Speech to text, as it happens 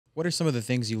What are some of the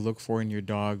things you look for in your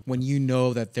dog when you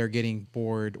know that they're getting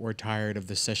bored or tired of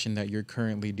the session that you're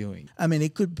currently doing? I mean,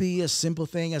 it could be a simple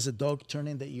thing as a dog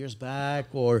turning the ears back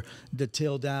or the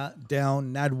tail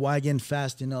down, not wagging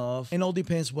fast enough. It all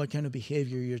depends what kind of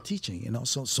behavior you're teaching.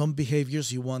 So some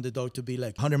behaviors you want the dog to be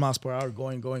like 100 miles per hour,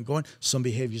 going, going, going. Some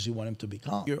behaviors you want him to be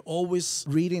calm. You're always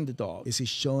reading the dog. Is he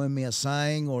showing me a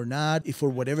sign or not? If for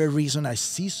whatever reason I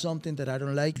see something that I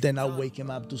don't like, then I'll wake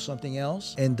him up, do something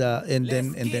else, and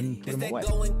then put him away.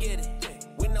 Go and get it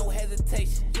with no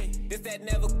hesitation. This that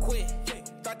never quit.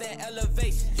 Start that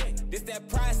elevation. This that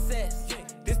process.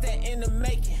 This that in the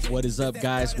making. What is up,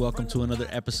 guys? Welcome to another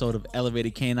episode of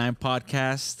Elevated Canine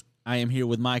Podcast. I am here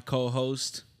with my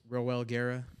co-host, Roel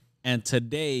Guerra. and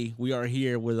today we are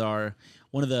here with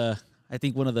one of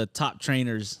the top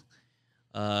trainers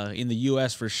in the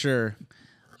U.S. for sure.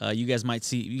 You guys might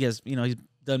see, he's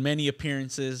done many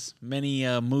appearances, many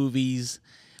movies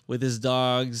with his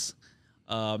dogs.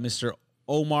 Mr.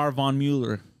 Omar Von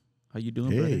Muller. How you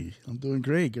doing, brother? Hey, I'm doing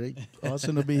great.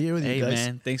 Awesome to be here with Hey, you guys.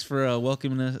 man, thanks for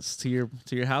welcoming us to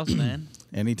your house, man.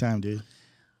 Anytime, dude.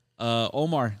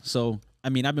 Omar, so I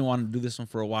mean, I've been wanting to do this one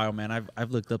for a while, man.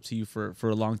 I've looked up to you for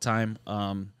a long time.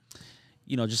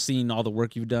 Just seeing all the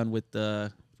work you've done with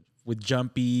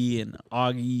Jumpy and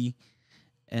Augie,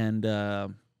 and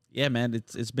yeah, man,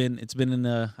 it's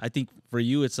been I think for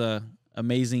you it's a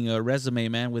amazing resume,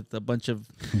 man, with a bunch of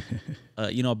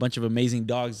amazing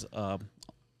dogs.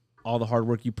 All the hard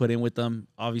work you put in with them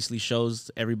obviously shows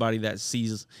everybody that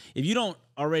sees. If you don't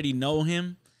already know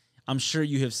him, I'm sure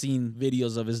you have seen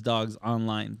videos of his dogs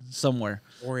online somewhere.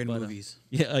 Or in movies.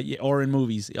 Or in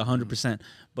movies, 100%.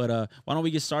 But why don't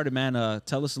we get started, man?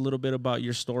 Tell us a little bit about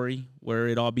your story, where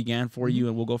it all began for you,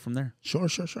 and we'll go from there. Sure.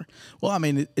 Well, I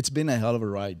mean, it's been a hell of a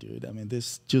ride, dude. I mean,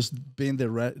 this just been the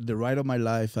ride of my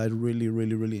life. I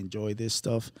really enjoy this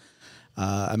stuff.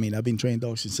 I mean, I've been training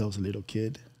dogs since I was a little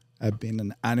kid. I've been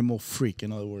an animal freak,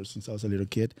 in other words, since I was a little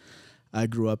kid. I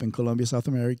grew up in Colombia, South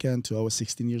America, until I was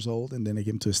 16 years old, and then I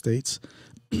came to the States.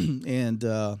 And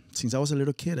since I was a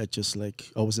little kid,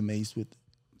 I was amazed with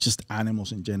just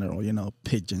animals in general,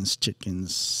 pigeons,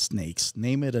 chickens, snakes,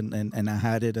 name it, and I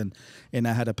had it, and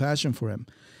I had a passion for them.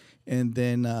 And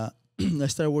then I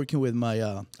started working with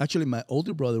my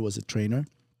older brother was a trainer,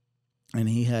 and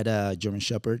he had a German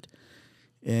Shepherd.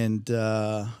 And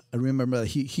I remember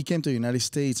he came to the United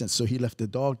States, and so he left the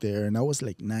dog there. And I was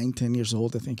like 9, 10 years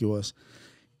old, I think it was.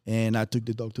 And I took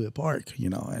the dog to the park,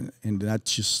 and then I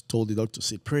just told the dog to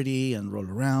sit pretty and roll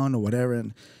around or whatever.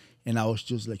 And I was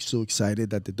just like so excited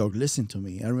that the dog listened to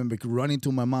me. I remember running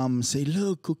to my mom and say,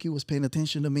 "Look, Cookie was paying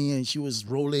attention to me, and she was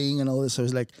rolling and all this." So I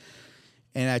was like,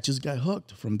 and I just got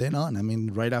hooked from then on. I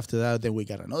mean, right after that, then we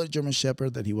got another German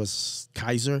Shepherd that he was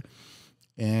Kaiser.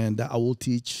 And I will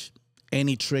teach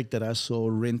any trick that I saw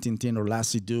Rin Tin Tin or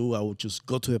Lassie do. I would just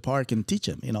go to the park and teach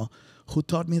him. Who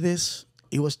taught me this?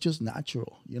 It was just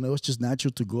natural. It was just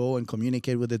natural to go and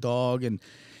communicate with the dog and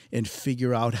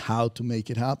figure out how to make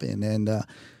it happen.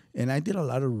 And I did a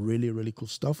lot of really cool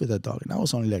stuff with that dog. And I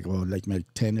was only like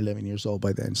 10, 11 years old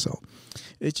by then. So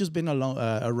it's just been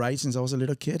a ride since I was a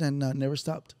little kid, and never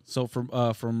stopped. So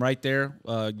from right there,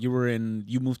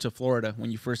 you moved to Florida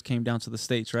when you first came down to the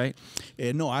States, right?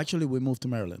 No, actually, we moved to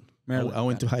Maryland. Maryland. I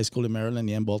went to high school in Maryland,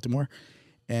 in Baltimore.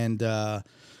 And I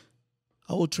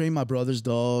would train my brother's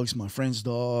dogs, my friends'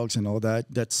 dogs, and all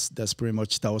that.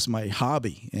 That was my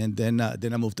hobby. And then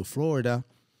I moved to Florida.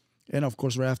 And of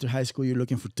course, right after high school, you're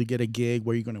looking to get a gig,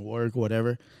 where you're going to work,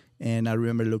 whatever. And I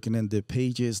remember looking in the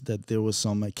pages that there was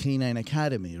some Canine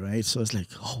Academy, right? So it's like,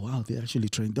 oh, wow, they actually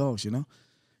train dogs,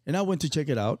 And I went to check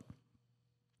it out.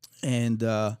 And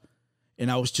I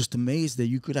was just amazed that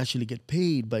you could actually get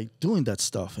paid by doing that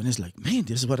stuff. And it's like, man,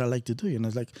 this is what I like to do. And I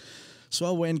was like, so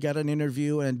I went, got an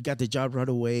interview, and got the job right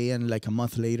away. And like a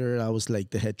month later, I was like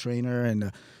the head trainer.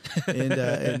 And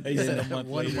He said a month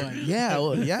later. yeah,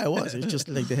 it was. It's just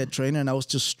like the head trainer, and I was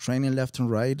just training left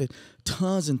and right.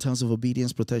 Tons and tons of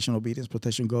obedience, protection,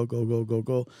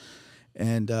 go.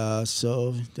 And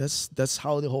so that's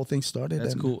how the whole thing started.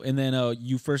 That's cool. And then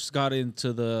you first got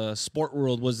into the sport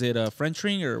world. Was it friend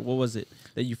training, or what was it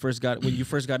that you first got when you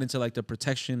first got into like the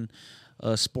protection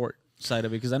sport side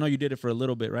of it? Because I know you did it for a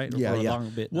little bit, right? Or Yeah. for a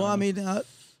long bit. Well, I mean,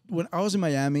 when I was in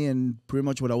Miami, and pretty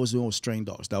much what I was doing was train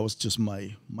dogs. That was just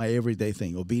my everyday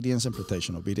thing: obedience and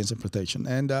protection.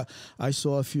 And I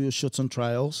saw a few shots on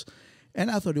trials, and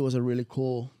I thought it was a really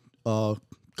cool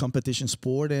competition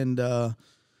sport. And I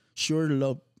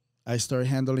started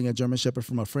handling a German Shepherd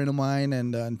from a friend of mine,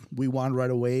 and we won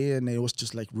right away, and it was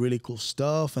just like really cool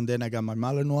stuff. And then I got my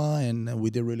Malinois, and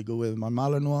we did really good with my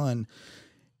Malinois,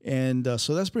 And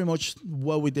so that's pretty much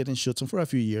what we did in Schutzen for a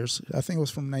few years. I think it was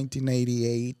from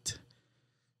 1988,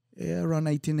 around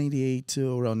 1988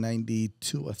 to around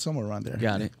 92, somewhere around there.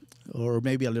 Got it. Or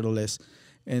maybe a little less.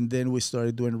 And then we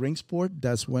started doing ring sport.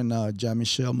 That's when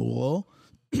Jean-Michel Mora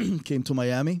came to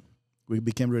Miami. We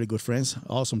became really good friends.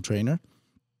 Awesome trainer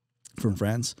from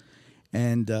France.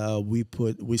 And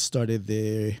we started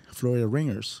the Florida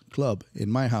Ringers Club in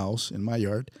my house, in my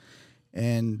yard.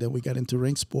 And then we got into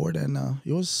ring sport, and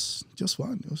it was just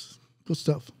fun. It was good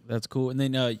stuff. That's cool. And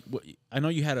then I know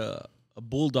you had a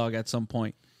bulldog at some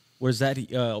point. Was that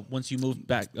once you moved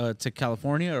back to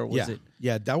California, or was it?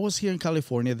 Yeah, that was here in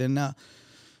California. Then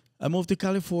I moved to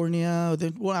California.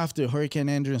 Then, after Hurricane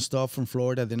Andrew and stuff from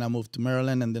Florida, then I moved to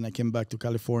Maryland, and then I came back to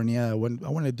California. I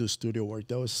wanted to do studio work.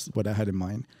 That was what I had in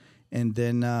mind. And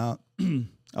then I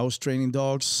was training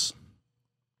dogs.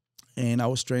 And I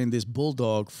was training this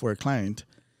bulldog for a client.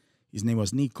 His name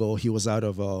was Nico. He was out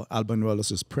of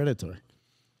Albanuelos' Predator.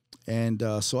 And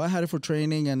so I had it for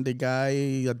training, and the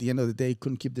guy, at the end of the day,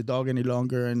 couldn't keep the dog any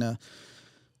longer. And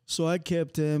so I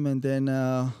kept him, and then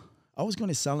I was going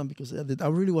to sell him because I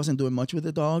really wasn't doing much with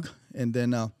the dog. And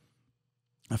then a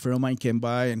friend of mine came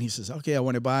by, and he says, okay, I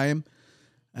want to buy him.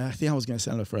 I think I was going to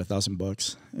sell him for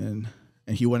 $1,000, and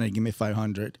he wanted to give me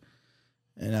 $500.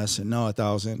 And I said, no,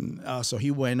 $1,000. So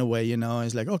he went away, and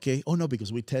he's like, okay. Oh, no,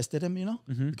 because we tested him,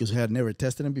 because we had never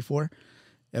tested him before.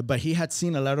 But he had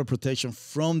seen a lot of protection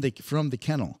from the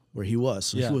kennel where he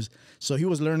was. So he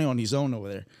was learning on his own over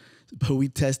there. But we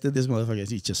tested this motherfucker.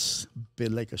 He just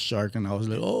bit like a shark. And I was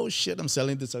like, oh, shit, I'm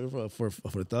selling this for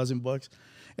 $1,000.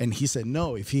 And he said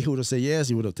no. If he would have said yes,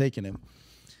 he would have taken him.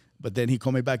 But then he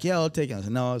called me back. Yeah, I'll take it. I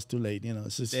said, no, it's too late.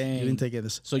 It's just, you didn't take it.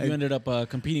 So you ended up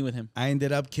competing with him. I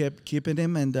ended up keeping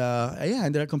him, and I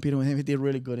ended up competing with him. He did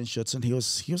really good in Schutzen. He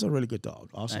was a really good dog.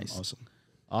 Awesome, nice.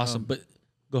 Awesome. But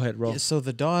go ahead, Ro. Yeah, so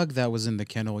the dog that was in the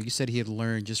kennel, you said he had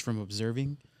learned just from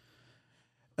observing.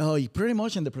 Oh, pretty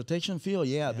much in the protection field,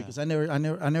 yeah. Because I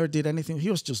never did anything.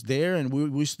 He was just there, and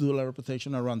we used to do a lot of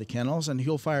protection around the kennels, and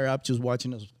he'll fire up just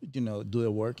watching us, do the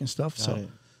work and stuff.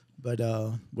 But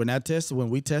when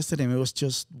we tested him, it was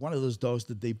just one of those dogs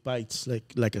that they bites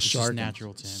like a shark. Just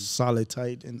natural to him. Solid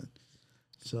tight, and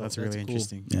so that's really cool.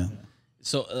 interesting. Yeah.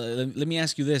 So let me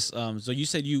ask you this. So you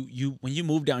said you when you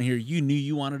moved down here, you knew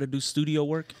you wanted to do studio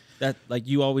work. That did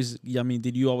you always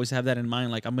have that in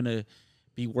mind? Like, I'm gonna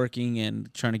be working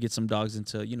and trying to get some dogs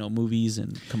into movies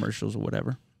and commercials or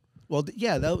whatever. Well,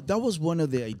 that was one of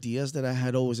the ideas that I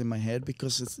had always in my head,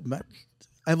 because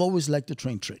I've always liked to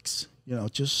train tricks.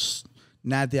 Just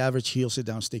not the average heel, sit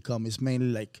down, stay calm. It's mainly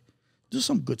like do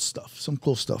some good stuff, some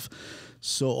cool stuff.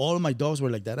 So all of my dogs were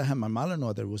like that. I had my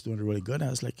Malinois that was doing really good.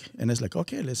 And it's like,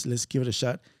 okay, let's give it a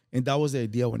shot. And that was the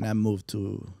idea when I moved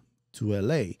to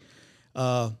LA.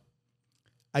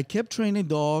 I kept training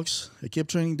dogs.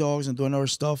 And doing other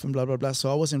stuff and blah, blah, blah. So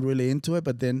I wasn't really into it.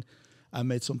 But then I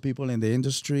met some people in the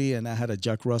industry, and I had a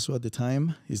Jack Russell at the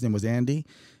time. His name was Andy.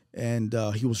 And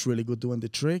he was really good doing the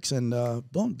tricks, and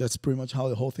boom, that's pretty much how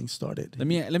the whole thing started. Let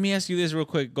me ask you this real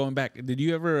quick. Going back, did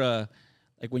you ever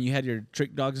like when you had your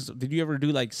trick dogs and stuff, did you ever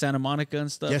do like Santa Monica and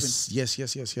stuff? Yes.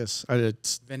 I did.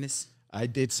 Venice. I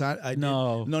did.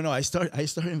 No. I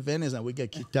started in Venice, and we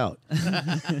got kicked out.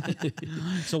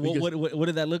 So what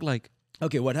did that look like?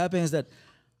 Okay, what happened is that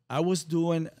I was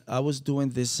doing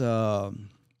this. We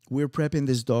were prepping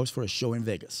these dogs for a show in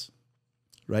Vegas.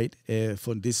 Right,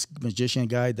 for this magician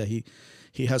guy that he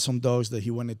has some dogs that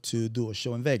he wanted to do a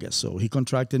show in Vegas. So he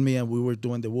contracted me, and we were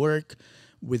doing the work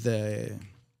with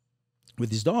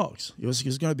his dogs. It was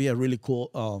going to be a really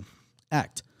cool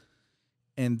act.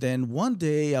 And then one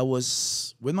day I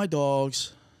was with my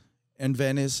dogs in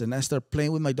Venice, and I started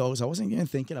playing with my dogs. I wasn't even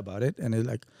thinking about it,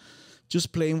 and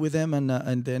just playing with them,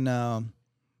 and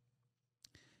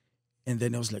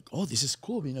then I was like, oh, this is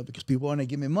cool, because people want to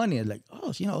give me money. And like,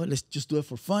 oh, let's just do it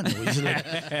for fun. We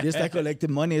just start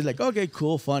collecting money. It's like, okay,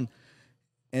 cool, fun.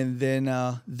 And then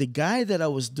the guy that I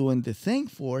was doing the thing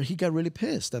for, he got really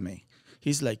pissed at me.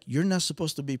 He's like, you're not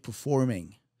supposed to be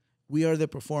performing. We are the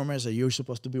performers, and you're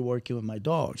supposed to be working with my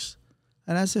dogs.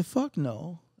 And I said, fuck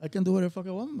no. I can do whatever the fuck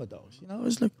I want with my dogs.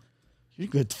 It's like, you're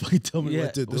good to fucking tell me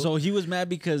what to do. So he was mad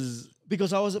because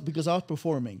I was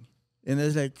performing. And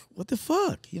it's like, what the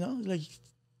fuck? Like,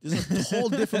 this is a whole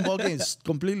different ballgame. It's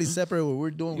completely separate what we're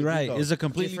doing. With right. It's a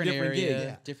completely different gig.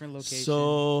 Yeah. Different location.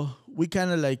 So we kind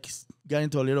of got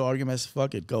into a little argument.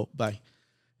 Fuck it, go, bye.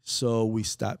 So we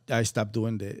stopped. I stopped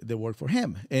doing the work for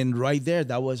him. And right there,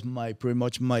 that was pretty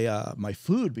much my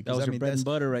food. Because that was your bread and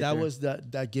butter right there. That was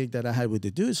that gig that I had with the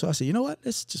dude. So I said, you know what?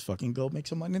 Let's just fucking go make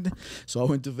some money. So I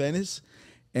went to Venice,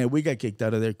 and we got kicked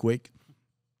out of there quick.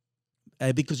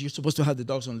 because you're supposed to have the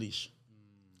dogs on leash.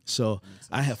 So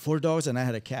I had 4 dogs and I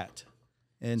had a cat.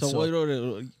 And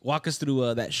so walk us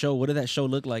through that show. What did that show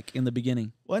look like in the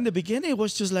beginning? Well, in the beginning, it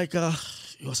was just like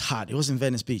it was hot. It was in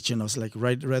Venice Beach, it's like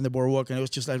right around the boardwalk, and it was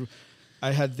just like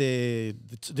I had the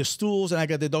stools, and I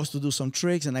got the dogs to do some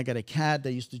tricks, and I got a cat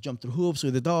that used to jump through hoops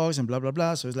with the dogs, and blah blah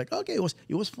blah. So it's like, okay,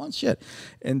 it was fun shit.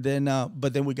 And then,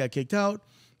 but then we got kicked out,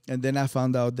 and then I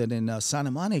found out that in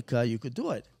Santa Monica you could do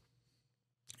it.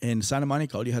 In Santa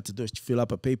Monica, all you had to do is fill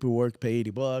up a paperwork, pay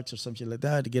 $80 or something like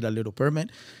that to get a little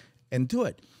permit, and do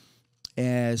it.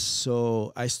 And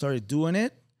so I started doing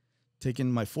it,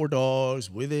 taking my 4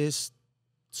 dogs with this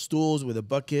stools, with a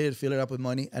bucket, fill it up with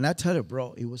money. And I tell you,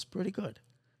 bro, it was pretty good.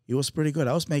 It was pretty good.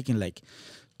 I was making like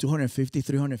 $250,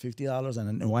 $350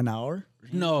 in 1 hour.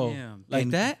 No, like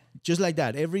And that? Just like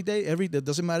that. Every day,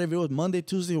 doesn't matter if it was Monday,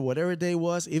 Tuesday, or whatever day it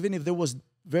was. Even if there was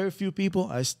very few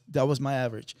people, that was my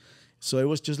average. So it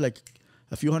was just like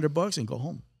a few $100 and go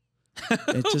home.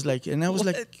 It's just like, and I was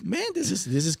like, man, this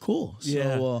is cool.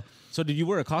 Yeah. So, So did you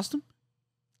wear a costume?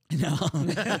 no,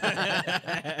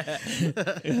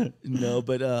 no,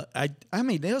 but I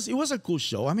mean, it was a cool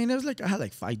show. I mean, it was like I had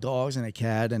like 5 dogs and a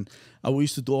cat, and we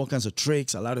used to do all kinds of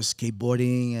tricks, a lot of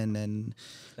skateboarding, and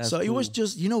so it was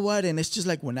just, you know what? And it's just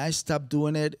like when I stopped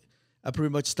doing it, I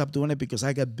pretty much stopped doing it because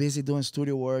I got busy doing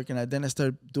studio work, and then I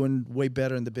started doing way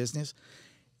better in the business,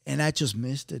 and I just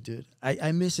missed it, dude.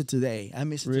 I miss it today. I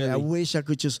miss it today. I wish I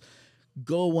could just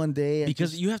go one day.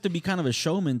 Because you have to be kind of a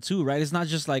showman too, right? It's not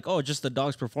just like, oh, just the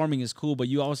dogs performing is cool, but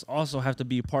you also have to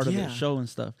be a part of the show and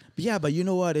stuff. Yeah, but you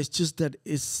know what? It's just that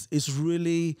it's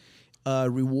really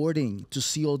rewarding to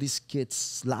see all these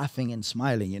kids laughing and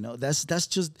smiling.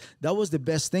 That was the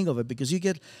best thing of it, because you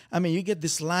get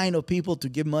this line of people to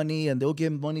give money, and they'll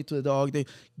give money to the dog. They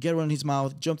get around his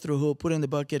mouth, jump through a hoop, put it in the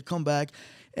bucket, come back.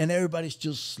 And everybody's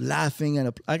just laughing,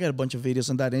 and I got a bunch of videos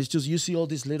on that. And it's just, you see all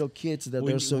these little kids that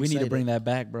they're so excited. We need to bring that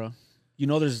back, bro.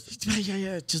 There's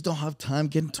yeah. Just don't have time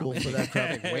getting too old for that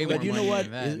crap. But you know what?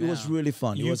 It was really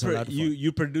fun. It was a lot of fun.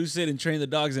 You produce it and train the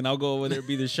dogs, and I'll go over there and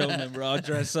be the showman, bro. I'll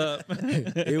dress up.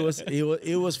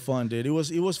 It was fun, dude.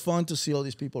 It was fun to see all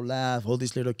these people laugh, all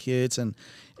these little kids, and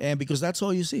because that's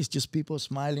all you see. It's just people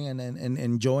smiling and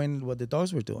enjoying what the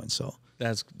dogs were doing. So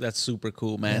that's super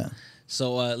cool, man. Yeah.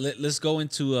 So let's go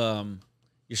into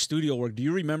your studio work. Do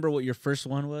you remember what your first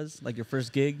one was? Like your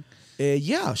first gig?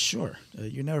 Yeah, sure.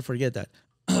 You never forget that.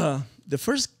 The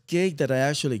first gig that I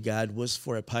actually got was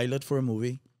for a pilot for a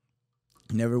movie.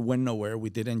 Never went nowhere. We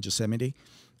did it in Yosemite,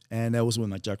 and that was with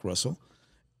my Jack Russell.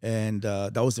 And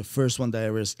that was the first one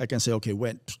that I can say, okay,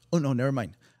 went. Oh, no, never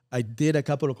mind. I did a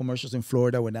couple of commercials in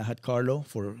Florida when I had Carlo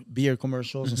for beer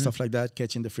commercials and stuff like that,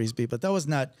 catching the Frisbee. But that was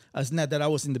not that I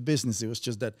was in the business. It was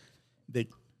just that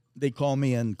they called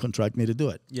me and contract me to do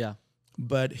it. Yeah.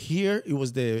 But here it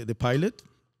was the pilot.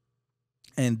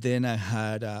 And then I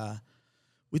had,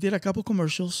 we did a couple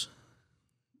commercials.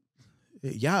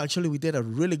 Yeah, actually we did a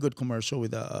really good commercial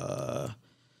with a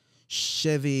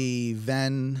Chevy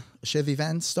van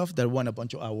stuff that won a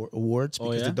bunch of awards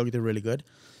because the dog did really good.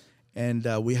 And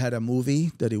we had a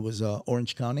movie that it was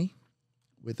Orange County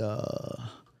with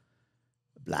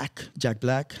Jack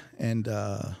Black, and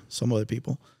some other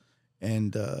people.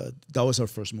 And that was our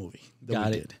first movie that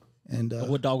we did. And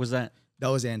what dog was that? That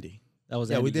was Andy. That was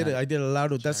Andy. We did it. I did a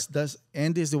lot of that's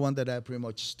Andy is the one that I pretty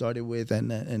much started with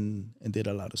and did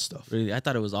a lot of stuff. Really, I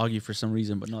thought it was Augie for some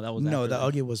reason, but no, that was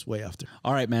Augie was way after.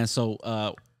 All right, man.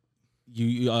 So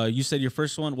you said your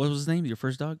first one. What was his name? Your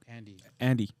first dog? Andy.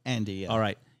 Yeah. All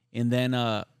right, and then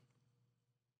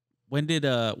when did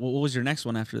what was your next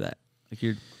one after that? Like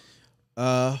your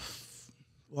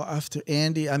well, after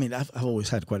Andy, I mean, I've always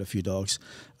had quite a few dogs.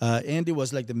 Andy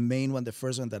was like the main one, the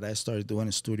first one that I started doing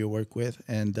studio work with,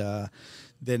 and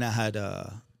then I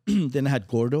had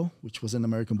Gordo, which was an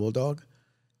American Bulldog,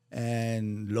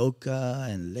 and Loca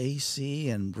and Lacey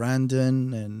and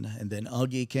Brandon, and then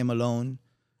Augie came along.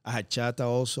 I had Chata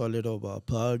also, a little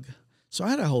pug. So I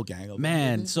had a whole gang of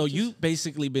them. So you've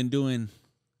basically been doing,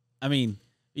 I mean,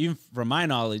 even from my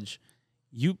knowledge,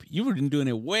 you were doing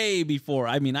it way before.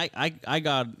 I mean, I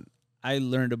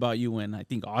learned about you when I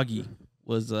think Augie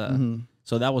was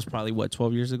so that was probably what,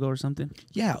 12 years ago or something?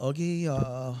 Yeah, Augie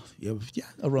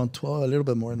around 12, a little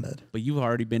bit more than that. But you've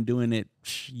already been doing it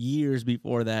years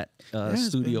before that,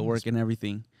 studio work and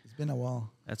everything. It's been a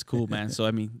while. That's cool, man. So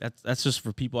I mean, that's just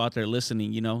for people out there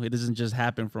listening, it doesn't just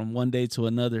happen from one day to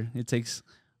another. It takes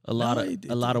a lot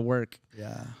of work.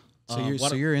 Yeah.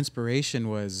 So your inspiration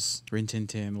was Rin Tin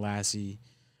Tin, Lassie,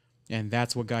 and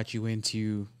that's what got you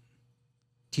into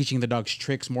teaching the dogs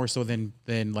tricks more so than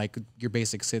like your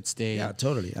basic sit, stay. Yeah,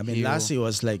 totally. I mean, heel. Lassie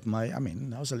was like I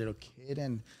was a little kid,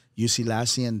 and you see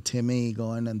Lassie and Timmy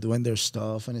going and doing their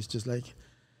stuff, and it's just like,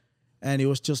 and it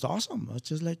was just awesome. It's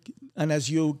just like, and as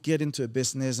you get into a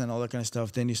business and all that kind of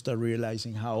stuff, then you start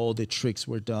realizing how all the tricks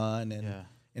were done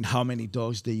and how many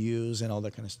dogs they use and all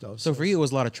that kind of stuff. So for you, it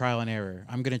was a lot of trial and error.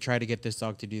 I'm going to try to get this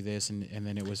dog to do this. And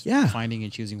then it was finding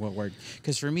and choosing what worked.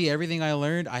 Because for me, everything I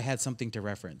learned, I had something to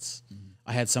reference. Mm-hmm.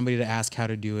 I had somebody to ask how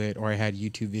to do it, or I had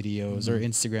YouTube videos or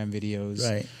Instagram videos.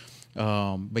 Right.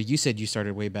 But you said you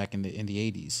started way back in the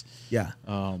 80s. Yeah.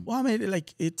 Well, I mean,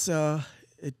 like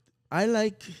I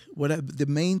like the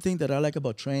main thing that I like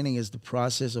about training is the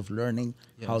process of learning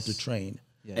how to train.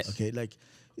 Yes. Okay. Like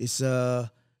it's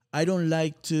I don't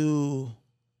like to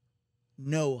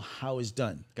know how it's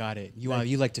done. Got it.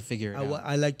 You like to figure it out.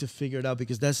 I like to figure it out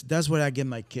because that's where I get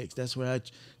my kicks. That's where I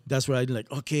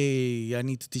like, okay, I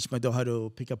need to teach my dog how to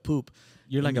pick up poop.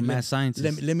 You're like a mad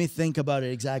scientist. Let me think about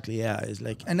it exactly. Yeah, it's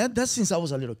like, and that's since I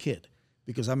was a little kid.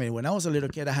 Because I mean, when I was a little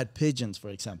kid, I had pigeons, for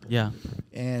example. Yeah.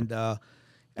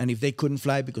 And if they couldn't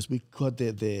fly because we cut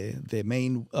the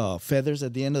main feathers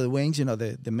at the end of the wings, you know,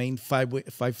 the main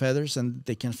five feathers, and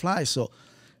they can fly. So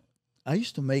I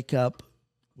used to make up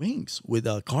wings with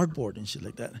cardboard and shit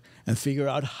like that, and figure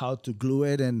out how to glue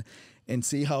it and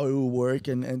see how it will work,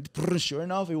 and sure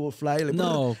enough, it will fly. Like,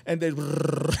 no, and then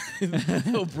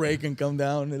it'll break and come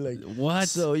down. And like what?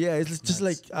 So yeah, it's just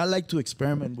like I like to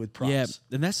experiment with props. Yeah,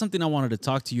 and that's something I wanted to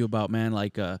talk to you about, man.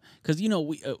 Like, because you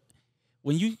know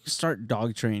when you start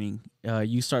dog training,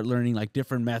 you start learning like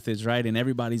different methods, right? And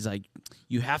everybody's like,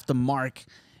 you have to mark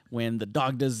when the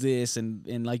dog does this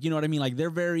and like, you know what I mean? Like they're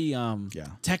very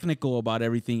technical about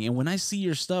everything. And when I see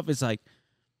your stuff, it's like,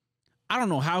 I don't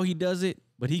know how he does it,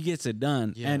 but he gets it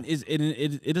done. Yeah. And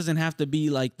it doesn't have to be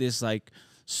like this like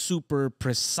super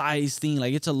precise thing.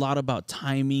 Like it's a lot about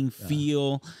timing,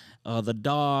 feel, the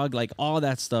dog, like all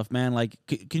that stuff, man. Like,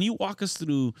 can you walk us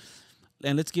through,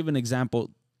 and let's give an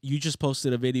example. You just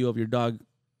posted a video of your dog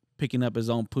picking up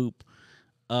his own poop.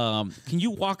 Can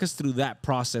you walk us through that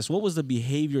process? What was the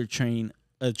behavior chain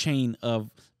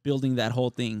of building that whole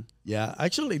thing? Yeah,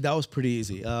 actually, that was pretty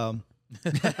easy. It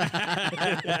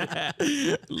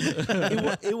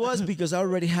was because I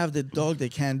already have the dog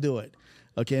that can do it.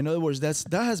 Okay, in other words, that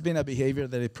has been a behavior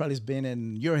that it probably has been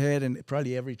in your head and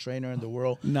probably every trainer in the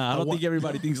world. Nah, I don't think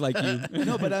everybody thinks like you.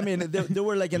 No, but I mean, they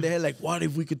were like in their head, like, what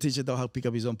if we could teach a dog how to pick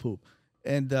up his own poop?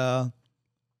 And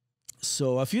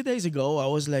so a few days ago, I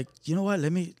was like, you know what?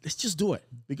 Let's just do it,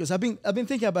 because I've been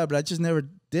thinking about it, but I just never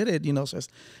did it. You know, so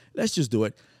let's just do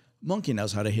it. Monkey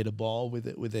knows how to hit a ball with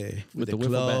the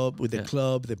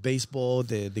club, the baseball,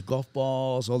 the golf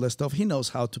balls, all that stuff. He knows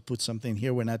how to put something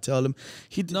here when I tell him.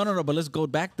 No. But let's go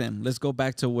back then. Let's go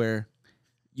back to where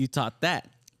you taught that.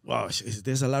 Wow,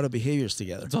 there's a lot of behaviors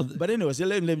together. So, but anyways,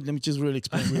 let me just really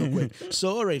explain real quick.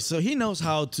 So, all right, so he knows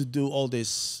how to do all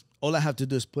this. All I have to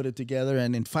do is put it together,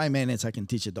 and in 5 minutes, I can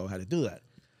teach a dog how to do that.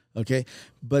 Okay?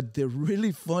 But the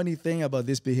really funny thing about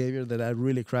this behavior that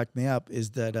really cracked me up is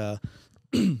that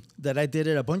that I did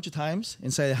it a bunch of times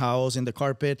inside the house, in the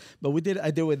carpet. But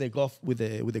I did with the golf, with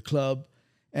the club,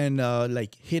 and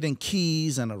like hidden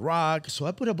keys and a rock. So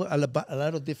I put a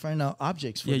lot of different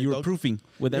objects. Yeah, you were proofing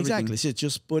with everything. Exactly. So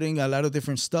just putting a lot of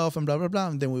different stuff and blah, blah, blah.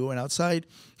 And then we went outside.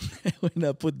 When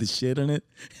I put the shit on it,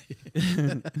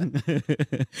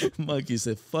 Monkey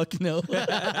said, fuck no.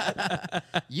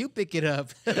 You pick it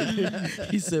up.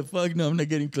 He said, fuck no, I'm not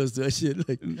getting close to that shit.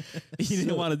 Like, he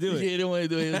didn't want to do it. He didn't want to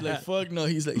do it. He was like, fuck no.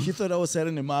 He's like, he thought I was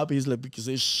setting him up. He's like, because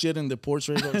there's shit in the porch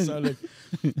right outside. Like,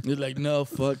 he's like, no,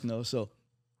 fuck no. So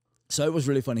it was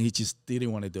really funny. He just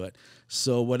didn't want to do it.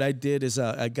 So what I did is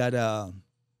I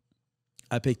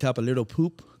picked up a little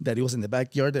poop that it was in the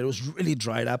backyard that was really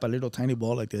dried up, a little tiny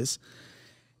ball like this.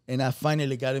 And I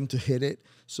finally got him to hit it.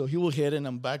 So he will hit it and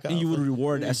I'm back out. And you would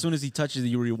reward, as soon as he touches it,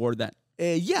 you reward that.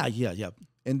 Yeah.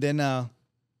 And then,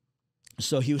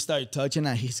 so he started touching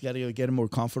and he's got to get him more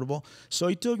comfortable. So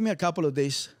it took me a couple of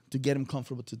days to get him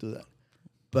comfortable to do that.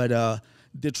 But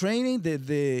the training,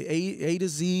 the A to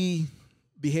Z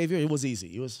behavior, it was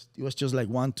easy. It was just like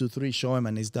 1, 2, 3, show him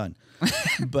and he's done.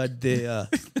 But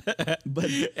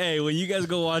hey, when you guys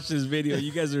go watch this video,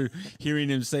 you guys are hearing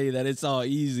him say that it's all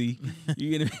easy.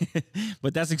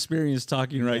 But that's experience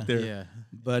talking right there. Yeah.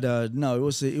 But no, it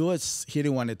was he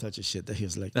didn't want to touch his shit. That he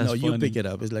was like, that's no, funny. you pick it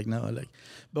up. It's like, no, like.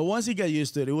 But once he got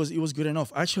used to it, it was good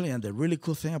enough. Actually, and the really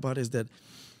cool thing about it is that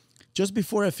just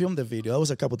before I filmed the video, that was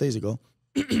a couple days ago.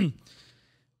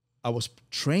 I was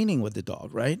training with the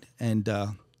dog, right? And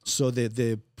so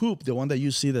the poop, the one that you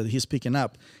see that he's picking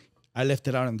up, I left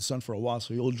it out in the sun for a while,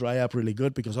 so it'll dry up really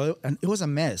good and it was a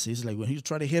mess. He's like, when he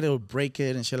try to hit it, it'll break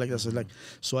it and shit like that.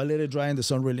 So I let it dry in the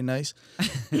sun really nice.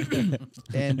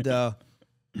 And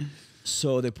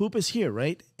so the poop is here,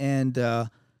 right? And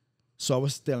so I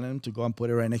was telling him to go and put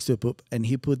it right next to the poop, and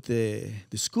he put the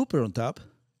scooper on top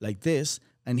like this,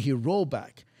 and he rolled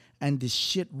back. And the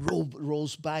shit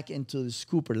rolls back into the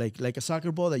scooper like a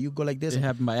soccer ball that you go like this. It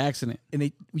happened by accident. And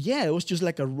it was just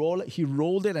like a roll. He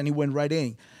rolled it and he went right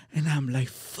in. And I'm like,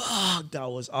 fuck, that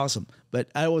was awesome. But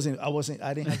I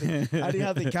didn't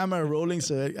have the camera rolling,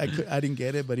 so I didn't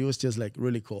get it. But it was just like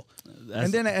really cool.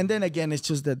 And then again, it's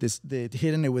just that the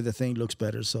hitting it with the thing looks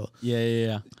better. So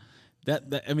yeah.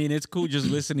 That I mean, it's cool just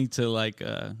listening to like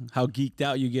how geeked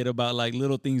out you get about like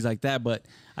little things like that. But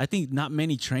I think not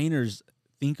many trainers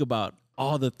think about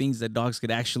all the things that dogs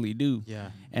could actually do. Yeah.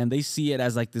 And they see it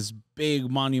as like this big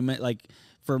monument, like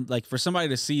for somebody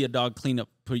to see a dog clean up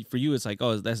for you, it's like,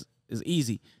 oh, that's is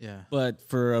easy. Yeah. But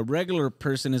for a regular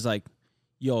person, it's like,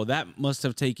 yo, that must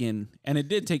have taken, and it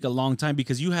did take a long time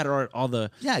because you had all the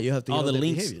you have to all the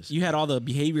links, behaviors. you had all the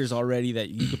behaviors already that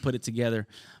you could put it together.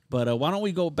 But why don't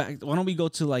we go back? Why don't we go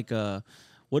to like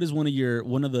what is one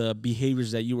of the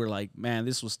behaviors that you were like, man,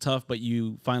 this was tough, but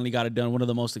you finally got it done? One of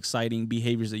the most exciting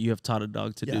behaviors that you have taught a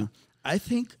dog to do? I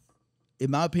think,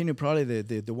 in my opinion, probably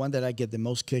the one that I get the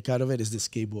most kick out of it is the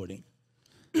skateboarding.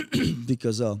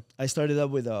 Because I started up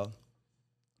with I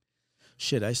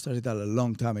started that a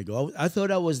long time ago. I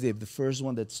thought I was the first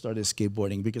one that started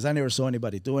skateboarding because I never saw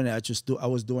anybody doing it. I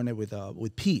was doing it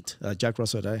with Pete, Jack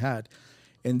Russell that I had.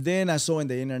 And then I saw in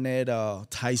the internet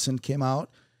Tyson came out,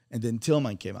 and then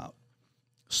Tillman came out.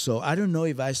 So I don't know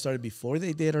if I started before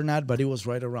they did or not, but it was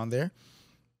right around there.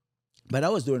 But I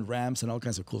was doing ramps and all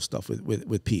kinds of cool stuff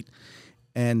with Pete.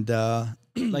 And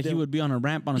like he would be on a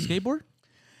ramp on a skateboard?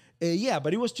 Yeah,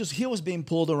 but it was just he was being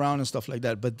pulled around and stuff like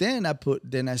that. But then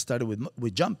I started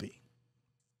with Jumpy.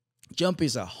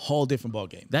 Jumpy's a whole different ball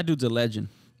game. That dude's a legend.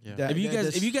 Yeah.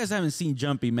 If you guys haven't seen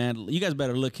Jumpy, man, you guys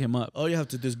better look him up. All you have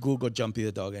to do is Google Jumpy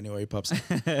the dog anywhere he pops up.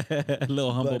 A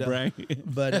little humble brag.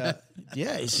 But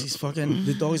yeah, he's fucking,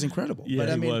 the dog is incredible. Yeah,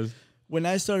 but I mean, was. When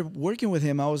I started working with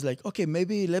him, I was like, okay,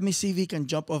 maybe let me see if he can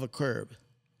jump off a curb.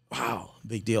 Wow,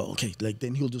 big deal. Okay, like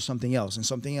then he'll do something else and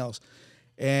something else.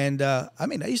 And I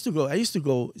mean, I used to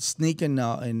go sneak in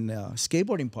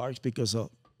skateboarding parks because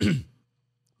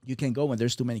you can go when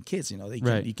there's too many kids. You know,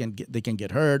 they can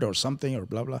get hurt or something or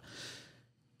blah blah.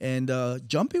 And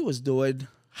Jumpy was doing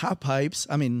hot pipes.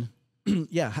 I mean,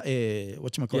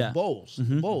 bowls,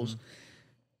 bowls,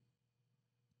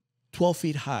 12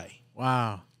 feet high.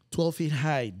 Wow. 12 feet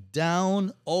high,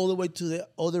 down all the way to the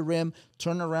other rim,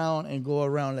 turn around and go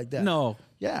around like that. No.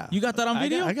 Yeah. You got that on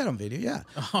video? I got on video, yeah.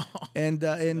 And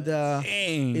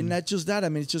not just that. I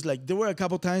mean, it's just like there were a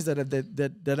couple times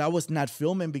that I was not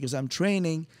filming because I'm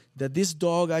training, that this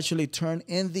dog actually turned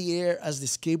in the air as the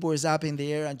skateboard is up in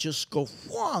the air and just go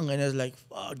whong. And it's like,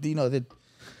 fuck, you know.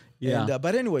 Yeah. And,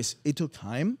 but anyways, it took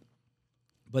time.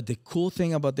 But the cool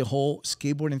thing about the whole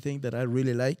skateboarding thing that I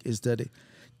really like is that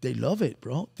they love it,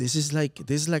 bro. This is like a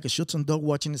Schutzhund dog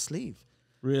watching a sleeve.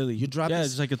 Really? You drop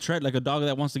it's like a dog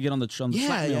that wants to get on the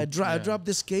flat wheel. I drop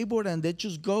the skateboard and they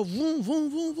just go boom, boom,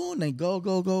 boom, boom, and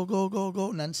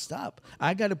go non-stop.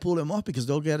 I got to pull them off because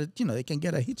they'll get it, they can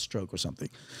get a heat stroke or something.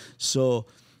 So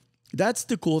that's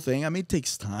the cool thing. I mean, it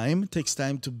takes time. It takes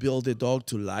time to build a dog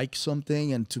to like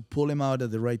something and to pull him out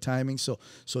at the right timing so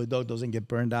the dog doesn't get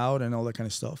burned out and all that kind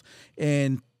of stuff.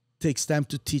 And takes time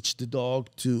to teach the dog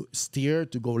to steer,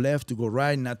 to go left, to go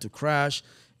right, not to crash,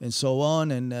 and so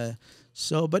on. And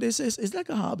but it's like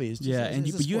a hobby. It's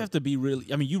just, but you have to be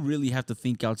really. I mean, you really have to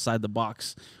think outside the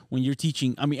box when you're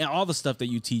teaching. I mean, all the stuff that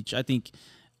you teach. I think,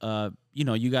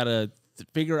 you gotta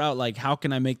figure out like how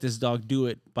can I make this dog do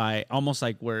it by almost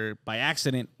like by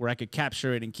accident where I could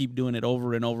capture it and keep doing it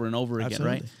over and over and over again,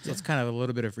 Absolutely. right? So it's kind of a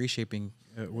little bit of reshaping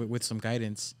with some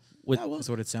guidance. That's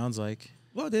what it sounds like.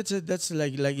 Well, that's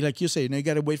like you say, you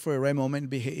got to wait for the right moment,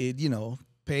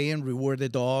 pay and reward the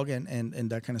dog and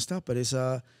that kind of stuff. But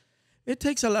it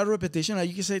takes a lot of repetition. Like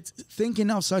you can say,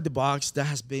 thinking outside the box. That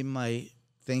has been my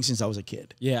thing since I was a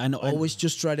kid. Yeah, I know. Always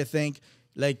just try to think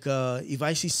like if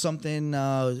I see something,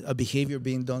 a behavior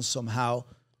being done somehow,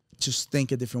 just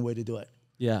think a different way to do it.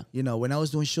 Yeah. When I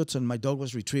was doing Schutzhund, my dog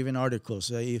was retrieving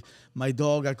articles. If my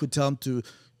dog, I could tell him to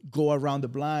go around the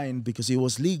blind because it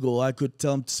was legal. I could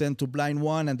tell him to send to blind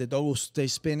one and the dog will stay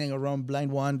spinning around blind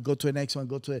one, go to the next one,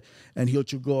 and he'll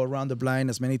just go around the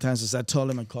blind as many times as I told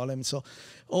him and call him. So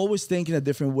always thinking of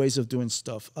different ways of doing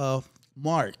stuff.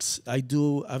 Marks.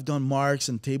 I've done marks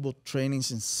and table training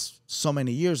since so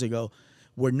many years ago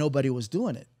where nobody was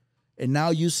doing it. And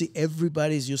now you see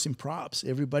everybody's using props.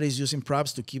 Everybody's using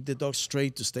props to keep the dog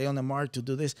straight, to stay on the mark, to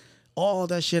do this. All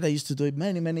that shit I used to do it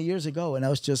many, many years ago. And I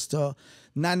was just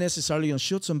not necessarily on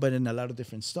shoot some, but in a lot of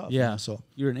different stuff. Yeah. You know, so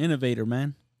You're an innovator,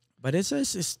 man. but it's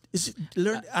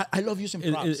learn. I love using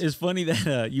props. It's funny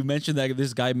that you mentioned that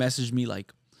this guy messaged me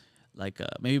like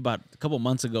maybe about a couple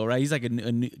months ago, right? He's like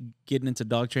getting into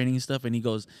dog training and stuff, and he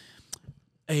goes,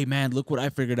 "Hey man, look what I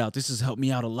figured out. This has helped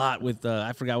me out a lot with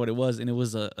I forgot what it was, and it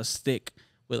was a stick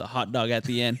with a hot dog at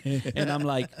the end." And I'm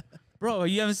like, "Bro,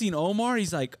 you haven't seen Omar?"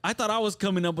 He's like, "I thought I was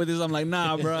coming up with this." I'm like,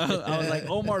 "Nah, bro." I was like,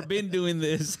 "Omar been doing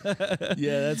this."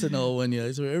 Yeah, that's an old one.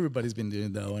 Yeah, so everybody's been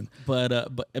doing that one.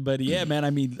 But yeah, man. I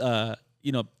mean,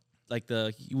 you know, like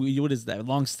what is that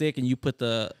long stick, and you put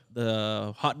the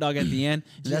hot dog at the end.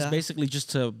 And that's basically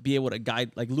just to be able to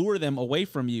guide, like lure them away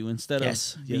from you instead of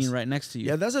being right next to you.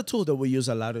 Yeah, that's a tool that we use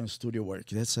a lot in studio work.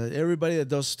 That's everybody that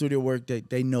does studio work,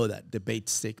 they know that, the bait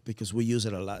stick, because we use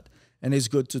it a lot. And it's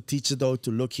good to teach the dog to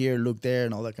look here, look there,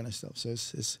 and all that kind of stuff. So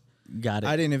it's got it.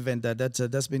 I didn't invent that.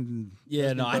 That's been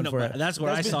I know. That's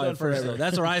where I saw it first, though.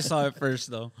 That's where I saw it first,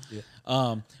 though. Yeah.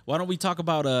 Why don't we talk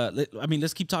about?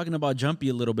 Let's keep talking about Jumpy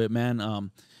a little bit,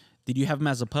 man. Did you have him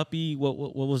as a puppy? What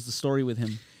was the story with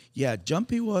him? Yeah,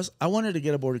 Jumpy was. I wanted to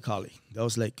get a border collie. That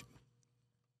was like,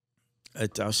 I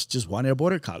was just wanted a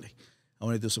border collie. I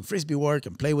wanted to do some frisbee work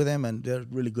and play with them, and they're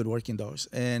really good working dogs.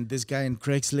 And this guy in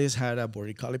Craigslist had a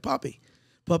border collie puppy.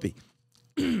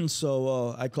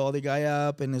 So I called the guy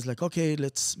up, and it's like, okay,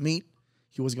 let's meet.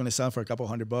 He was gonna sell for a couple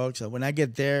 $100. And when I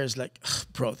get there, it's like,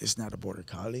 bro, this is not a border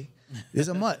collie. This is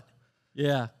a mutt.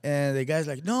 Yeah. And the guy's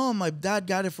like, no, my dad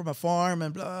got it from a farm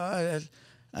and blah.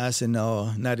 I said,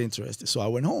 no, not interested. So I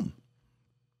went home.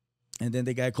 And then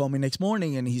the guy called me next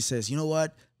morning, and he says, you know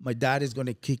what? My dad is going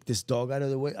to kick this dog out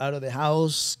of the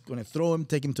house, going to throw him,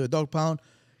 take him to a dog pound.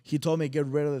 He told me get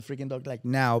rid of the freaking dog like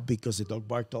now because the dog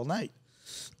barked all night.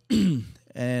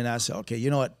 And I said, okay, you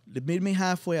know what? Meet me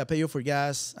halfway. I pay you for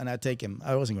gas, and I take him.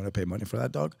 I wasn't going to pay money for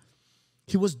that dog.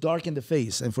 He was dark in the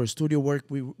face, and for studio work,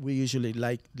 we usually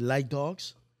like light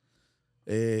dogs.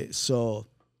 So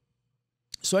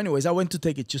anyways, I went to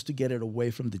take it just to get it away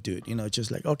from the dude. You know,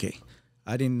 just like, okay.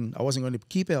 I wasn't going to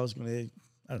keep it. I was going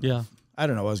to, I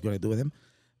don't know what I was going to do with him.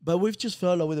 But we've just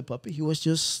fell in love with the puppy. He was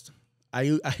just,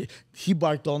 he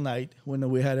barked all night when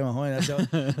we had him at home.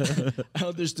 And I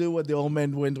understood what the old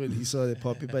man went when he saw the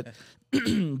puppy.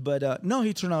 But no,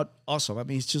 he turned out awesome. I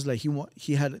mean, it's just like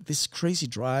he had this crazy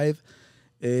drive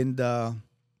and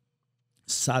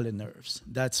solid nerves.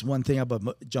 That's one thing about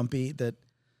Jumpy that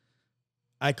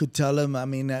I could tell him. I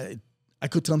mean, I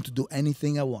could tell him to do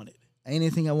anything I wanted.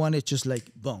 Anything I wanted, just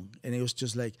like boom. And it was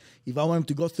just like, if I want him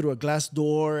to go through a glass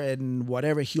door and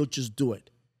whatever, he'll just do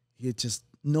it. He just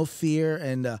no fear,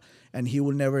 and he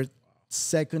will never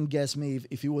second guess me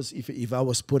if I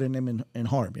was putting him in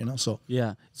harm, you know. So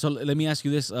yeah. So let me ask you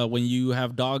this: when you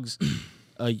have dogs,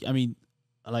 I mean,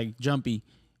 like Jumpy,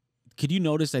 could you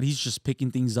notice that he's just picking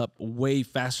things up way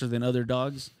faster than other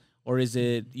dogs, or is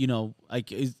it, you know,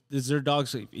 like is there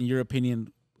dogs in your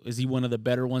opinion? Is he one of the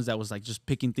better ones that was like just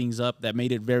picking things up that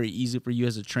made it very easy for you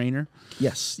as a trainer?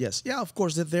 Yes. Yeah, of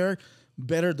course, that there are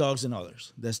better dogs than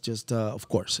others. That's just, of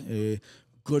course.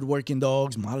 Good working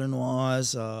dogs,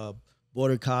 Malinois,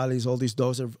 Border Collies, all these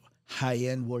dogs are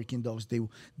high-end working dogs.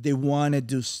 They want to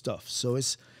do stuff. So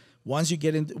it's once you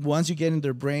get in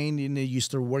their brain, you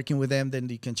start working with them, then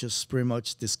you can just pretty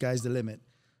much the sky's the limit.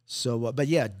 So, but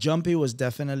yeah, Jumpy was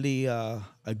definitely a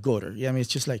goater. Yeah, I mean, it's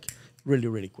just like really,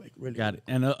 really quick. Really got it.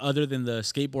 And other than the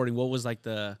skateboarding, what was like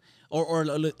or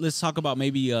let's talk about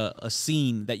maybe a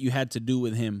scene that you had to do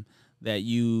with him that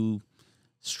you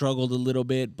struggled a little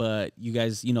bit, but you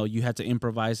guys, you know, you had to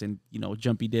improvise, and you know,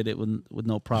 Jumpy did it with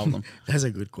no problem. That's a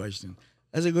good question.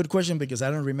 That's a good question because I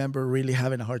don't remember really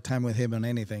having a hard time with him on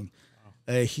anything.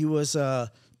 He was.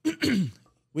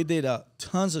 We did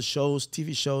tons of shows,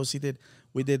 TV shows.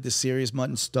 We did the Serious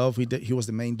Mutton stuff. He was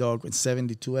the main dog with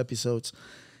 72 episodes.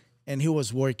 And he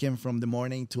was working from the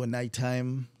morning to a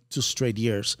nighttime 2 straight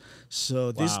years.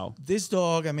 So this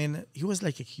dog, I mean, he was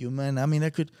like a human. I mean,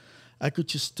 I could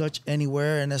just touch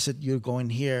anywhere, and I said, "You're going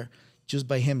here." Just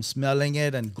by him smelling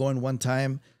it and going one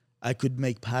time, I could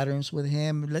make patterns with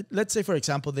him. Let's say, for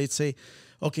example, they'd say,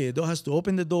 "Okay, the dog has to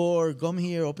open the door, come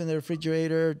here, open the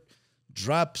refrigerator,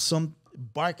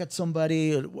 bark at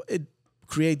somebody."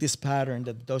 Create this pattern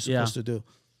that the dog's supposed to do.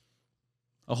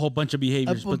 A whole bunch of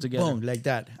behaviors put together. Boom, like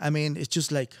that. I mean, it's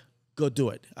just like, go do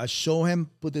it. I show him,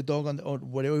 put the dog on or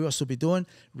whatever he was to be doing,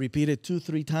 repeat it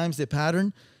 2-3 times, the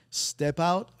pattern, step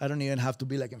out. I don't even have to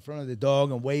be like in front of the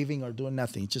dog and waving or doing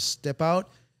nothing. Just step out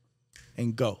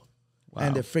and go. Wow.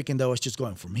 And the freaking dog was just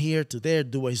going from here to there,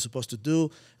 do what he's supposed to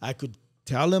do. I could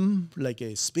tell him like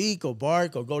speak or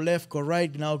bark or go left, go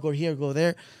right, now go here, go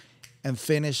there, and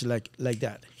finish like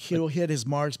that. He'll hit his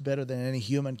marks better than any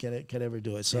human can ever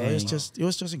do it. So it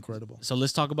was just incredible. So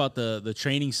let's talk about the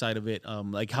training side of it.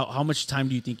 Like how much time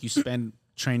do you think you spend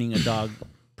training a dog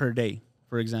per day?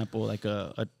 For example, like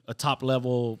a top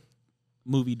level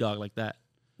movie dog like that.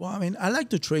 Well, I mean, I like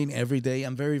to train every day.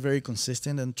 I'm very, very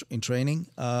consistent in training.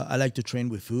 I like to train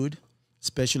with food,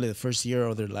 especially the first year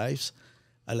of their lives.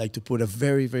 I like to put a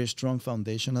very, very strong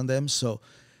foundation on them. So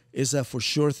it's a for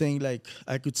sure thing. Like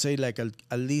I could say like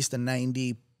at least a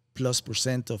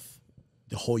 90+% of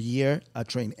the whole year. I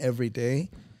train every day.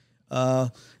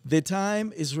 The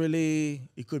time is really,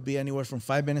 it could be anywhere from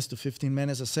 5 minutes to 15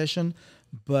 minutes a session.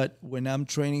 But when I'm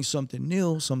training something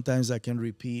new, sometimes I can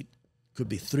repeat, could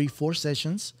be 3-4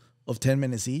 sessions of 10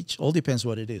 minutes each. All depends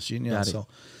what it is, you know. So,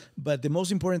 but the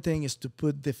most important thing is to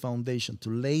put the foundation, to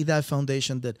lay that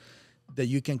foundation that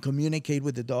you can communicate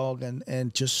with the dog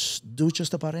and just do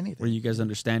just about anything. Where you guys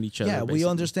understand each other. Yeah, basically. we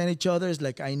understand each other. It's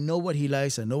like I know what he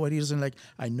likes, I know what he doesn't like,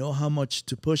 I know how much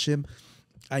to push him.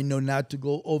 I know not to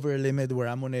go over a limit where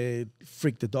I'm gonna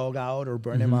freak the dog out or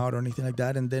burn him out or anything like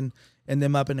that, and then end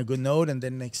them up in a good note. And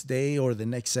then next day or the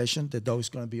next session, the dog's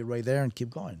gonna be right there and keep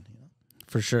going. You know?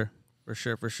 For sure.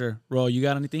 Ro, you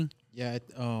got anything? Yeah.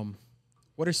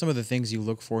 What are some of the things you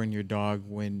look for in your dog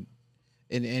when,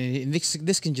 and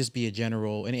this can just be a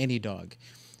general in any dog,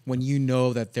 when you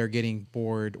know that they're getting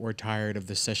bored or tired of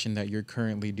the session that you're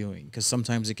currently doing? Because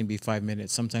sometimes it can be 5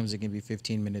 minutes, sometimes it can be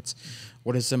 15 minutes.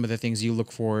 What are some of the things you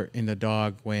look for in the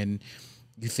dog when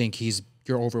you think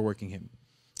you're overworking him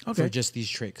for just these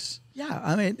tricks? Yeah,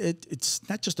 I mean, it's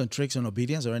not just on tricks and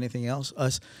obedience or anything else.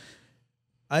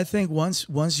 I think once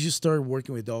you start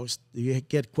working with dogs, you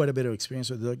get quite a bit of experience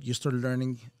with the dog. You start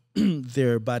learning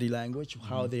their body language,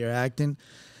 how they are acting.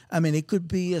 I mean, it could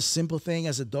be a simple thing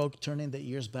as a dog turning the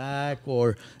ears back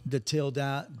or the tail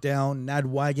down, not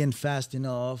wagging fast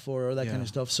enough or that kind of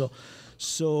stuff.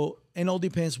 So it all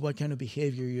depends what kind of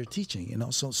behavior you're teaching. You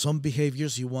know, so some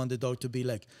behaviors you want the dog to be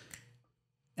like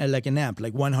an amp,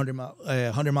 like 100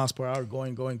 miles per hour,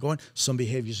 going. Some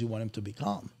behaviors you want him to be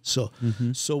calm. So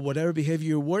whatever behavior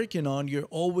you're working on, you're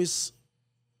always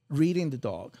reading the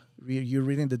dog. You're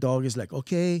reading the dog is like,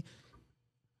 okay,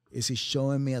 is he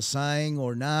showing me a sign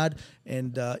or not?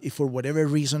 And if for whatever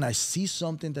reason I see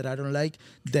something that I don't like,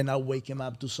 then I'll wake him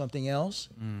up to something else,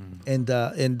 and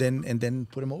then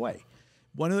put him away.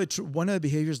 One of the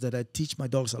behaviors that I teach my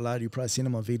dogs a lot, you've probably seen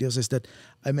them on videos, is that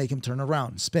I make him turn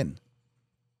around, spin.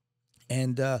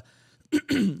 And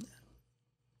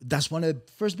that's one of the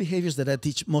first behaviors that I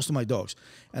teach most of my dogs.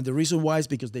 And the reason why is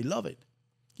because they love it.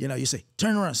 You know, you say,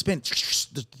 turn around, spin.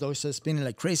 The dog starts spinning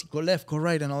like crazy, go left, go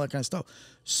right, and all that kind of stuff.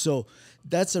 So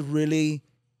that's a really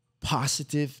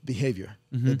positive behavior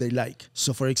that they like.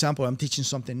 So, for example, I'm teaching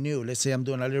something new. Let's say I'm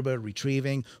doing a little bit of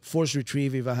retrieving, force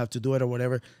retrieve if I have to do it or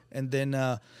whatever. And then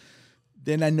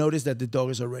I notice that the dog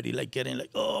is already like getting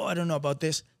like, oh, I don't know about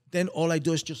this. Then all I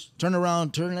do is just turn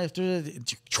around, turn left,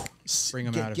 Bring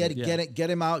him out of it. Get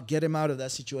him out of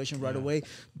that situation right away,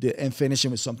 and finish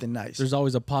him with something nice. There's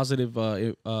always a positive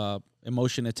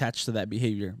emotion attached to that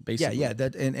behavior, basically. Yeah.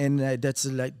 That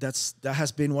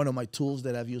has been one of my tools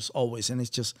that I've used always, and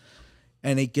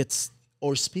it gets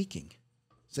or speaking,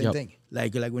 same thing.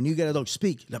 Like when you get a dog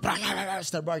speak, like, blah, blah, blah, blah,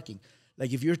 start barking.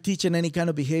 Like if you're teaching any kind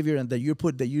of behavior and that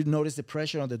you notice the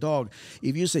pressure on the dog,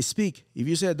 if you say speak, if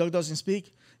you say a dog doesn't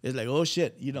speak, it's like, oh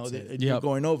shit, you know, you're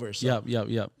going over. So,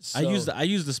 Yep. So, I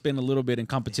use the spin a little bit in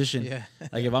competition. Yeah.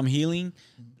 Like if I'm healing,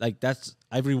 like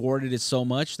I've rewarded it so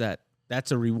much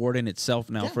that's a reward in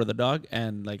itself now for the dog.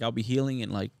 And like I'll be healing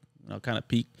and like I'll kind of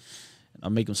peek, and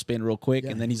I'll make him spin real quick,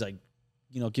 and then he's like,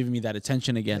 giving me that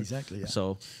attention again. Exactly. Yeah.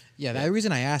 So the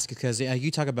reason I ask is because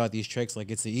you talk about these tricks like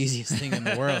it's the easiest thing in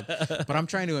the world, but I'm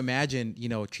trying to imagine,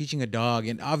 teaching a dog,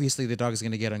 and obviously the dog is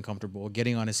going to get uncomfortable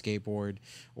getting on a skateboard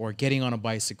or getting on a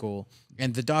bicycle,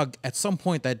 and the dog at some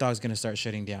point that dog's going to start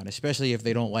shutting down, especially if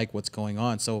they don't like what's going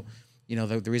on. So,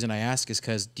 the reason I ask is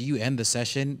because do you end the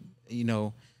session,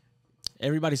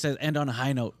 everybody says end on a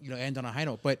high note. End on a high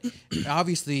note, but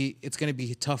obviously it's going to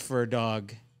be tough for a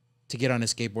dog to get on a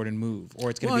skateboard and move, or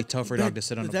it's going to be tough for a dog to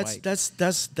sit on a bike.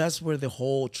 That's where the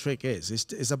whole trick is.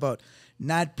 It's about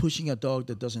not pushing a dog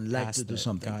that doesn't like to do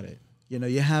something. Got it.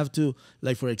 You have to,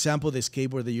 like, for example, the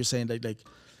skateboard that you're saying, like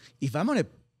if I'm going to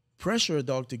pressure a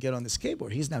dog to get on the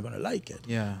skateboard, he's not going to like it.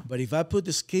 Yeah. But if I put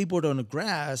the skateboard on the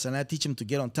grass and I teach him to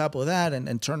get on top of that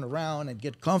and turn around and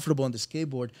get comfortable on the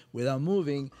skateboard without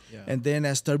moving, and then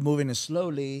I start moving it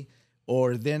slowly,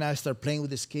 Or then I start playing with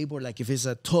the skateboard, like if it's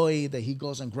a toy that he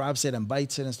goes and grabs it and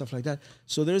bites it and stuff like that.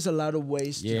 So there's a lot of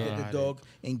ways to get the dog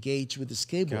engaged with the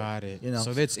skateboard. Got it. You know?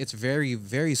 So it's very,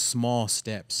 very small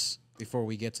steps before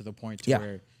we get to the point to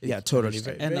where totally.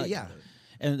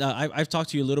 And I've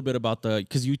talked to you a little bit about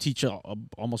because you teach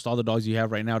almost all the dogs you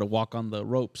have right now to walk on the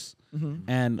ropes.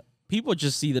 And people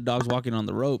just see the dogs walking on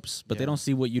the ropes, but they don't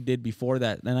see what you did before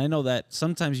that. And I know that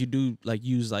sometimes you do like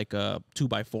use like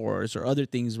 2x4s or other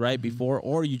things before,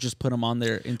 or you just put them on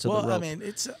there into the rope. Well, I mean,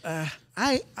 it's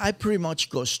I pretty much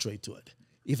go straight to it.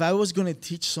 If I was going to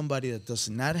teach somebody that does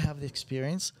not have the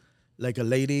experience, like a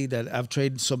lady that I've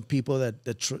trained some people that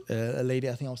a lady,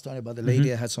 I think I was talking about the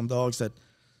lady that had some dogs that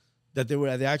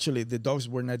they actually, the dogs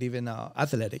were not even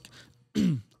athletic.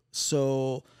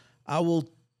 So I will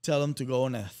tell them to go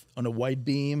on a white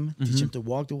beam, teach them to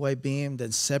walk the white beam,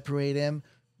 then separate them,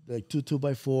 like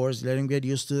 2x4s, let them get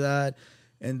used to that.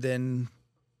 And then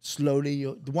slowly,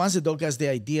 once the dog has the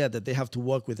idea that they have to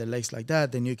walk with their legs like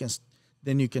that, then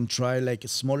you can try like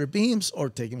smaller beams or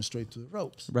take them straight to the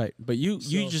ropes. Right. But you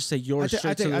just say yours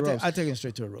straight to the ropes. I take them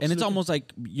straight to the ropes. And it's almost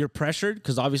like you're pressured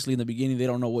because obviously in the beginning they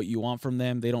don't know what you want from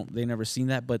them. They never seen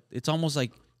that. But it's almost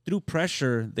like through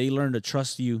pressure, they learn to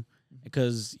trust you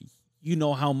because you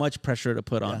know how much pressure to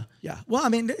put on. Yeah. Well, I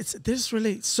mean, there's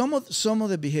really some of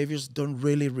the behaviors don't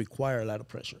really require a lot of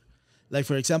pressure. Like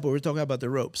for example, we're talking about the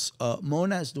ropes.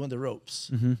 Mona is doing the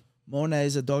ropes. Mona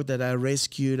is a dog that I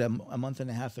rescued a month and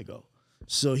a half ago.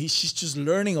 So she's just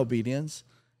learning obedience,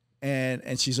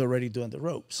 and she's already doing the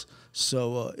ropes.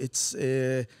 So it's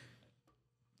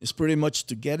pretty much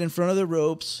to get in front of the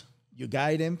ropes. You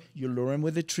guide him, you lure him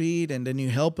with a treat, and then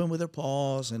you help him with her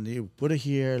paws, and you put it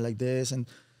here like this, and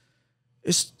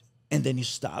then you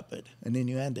stop it, and then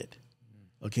you end it.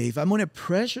 Okay, if I'm gonna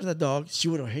pressure the dog, she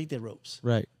would hate the ropes.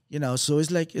 Right. You know, so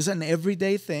it's an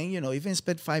everyday thing. You know, even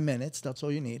spend 5 minutes, that's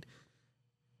all you need.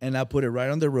 And I put it right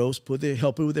on the ropes,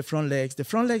 help it with the front legs. The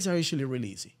front legs are usually really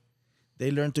easy.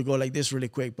 They learn to go like this really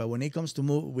quick. But when it comes to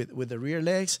move with the rear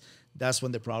legs, that's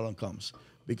when the problem comes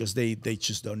because they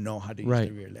just don't know how to use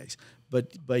the rear legs.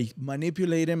 But by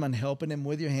manipulating them and helping them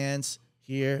with your hands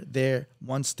here, there,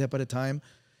 one step at a time,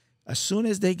 as soon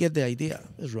as they get the idea,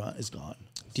 it's gone.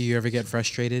 Do you ever get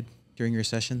frustrated during your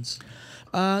sessions?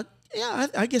 Yeah,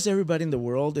 I guess everybody in the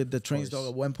world that trains dog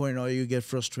at one point or you get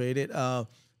frustrated.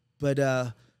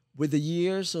 But with the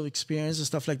years of experience and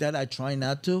stuff like that, I try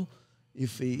not to.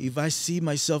 If I see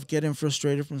myself getting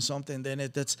frustrated from something, then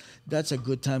that's a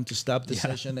good time to stop the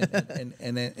session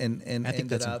and I think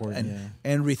that's important.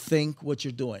 And rethink what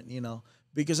you're doing. You know,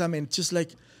 because I mean, just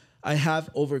like I have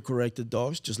overcorrected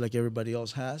dogs, just like everybody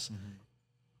else has,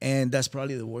 and that's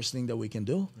probably the worst thing that we can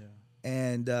do. Yeah.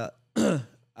 And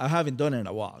I haven't done it in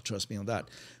a while. Trust me on that,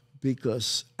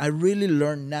 because I really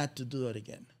learned not to do it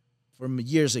again. From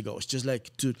years ago, it's just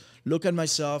like to look at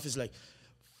myself. It's like,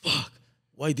 fuck,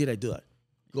 why did I do that?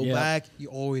 Go back. You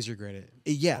always regret it.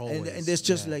 Yeah, and it's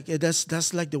just like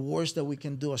that's like the worst that we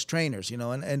can do as trainers, you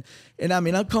know. And I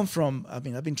mean, I've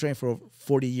been trained for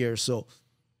 40 years, so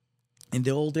in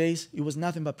the old days, it was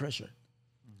nothing but pressure.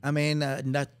 I mean,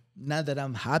 not that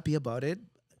I'm happy about it,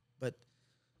 but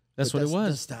that's what it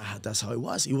was. That's how it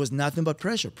was. It was nothing but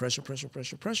pressure. It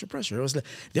was like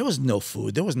there was no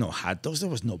food, there was no hot dogs, there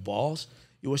was no balls.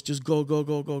 It was just go, go,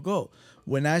 go, go, go.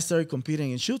 When I started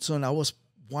competing in shoot zone, I was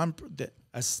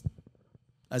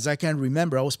as I can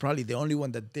remember, I was probably the only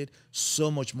one that did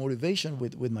so much motivation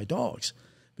with my dogs,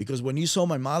 because when you saw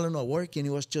my Malinois working, it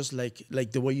was just like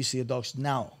the way you see the dogs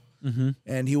now.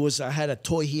 And I had a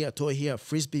toy here, a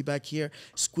frisbee back here,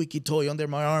 squeaky toy under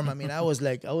my arm. I mean, I was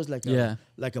like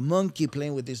a monkey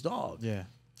playing with this dog. Yeah.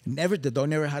 The dog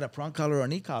never had a prong collar or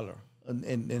an e-collar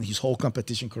in his whole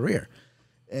competition career.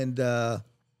 And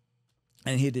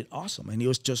he did awesome. And he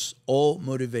was just all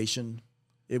motivation.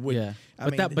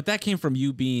 But that came from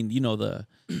you being, you know, the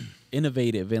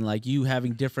innovative and like you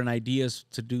having different ideas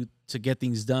to get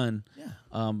things done. Yeah.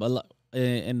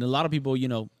 And a lot of people, you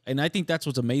know, and I think that's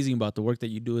what's amazing about the work that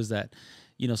you do is that,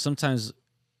 you know, sometimes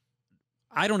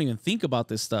I don't even think about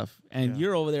this stuff. And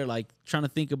you're over there like trying to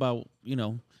think about, you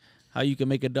know, how you can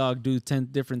make a dog do 10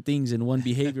 different things in one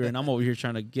behavior. And I'm over here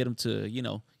trying to get them to, you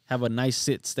know, have a nice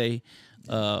sit, stay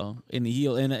in the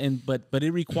heel. But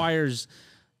it requires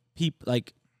people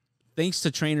like, thanks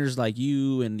to trainers like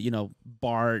you and, you know,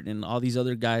 Bart and all these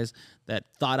other guys that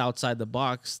thought outside the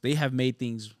box, you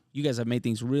guys have made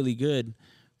things really good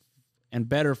and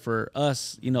better for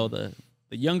us, you know, the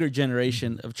younger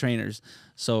generation of trainers.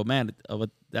 So, man,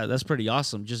 that's pretty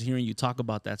awesome. Just hearing you talk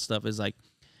about that stuff is like,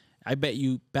 I bet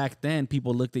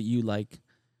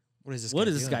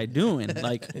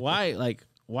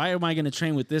why am I going to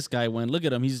train with this guy when look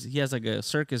at him? He has like a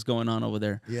circus going on over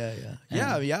there. Yeah.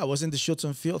 I was in the shoots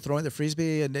on field throwing the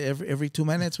frisbee and every 2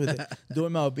 minutes with it,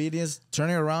 doing my obedience,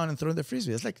 turning around and throwing the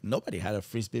frisbee. It's like nobody had a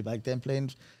frisbee back then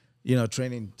playing.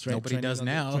 Training. Nobody does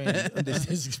now. This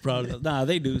is probably. Nah,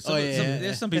 they do.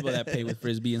 There's some people that play with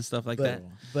frisbee and stuff like that.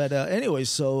 But anyway,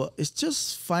 so it's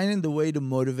just finding the way to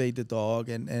motivate the dog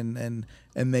and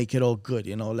make it all good.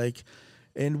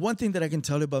 And one thing that I can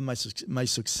tell you about my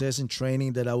success in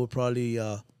training that I would probably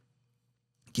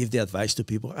give the advice to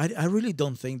people. I really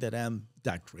don't think that I'm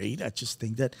that great. I just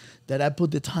think that I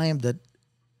put the time that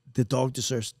the dog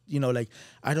deserves.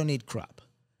 I don't need crap.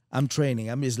 I'm training.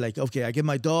 I'm just like, okay, I get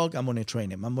my dog, I'm gonna train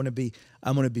him. I'm gonna be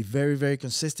very, very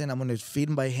consistent. I'm gonna feed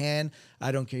him by hand.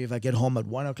 I don't care if I get home at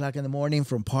 1 o'clock in the morning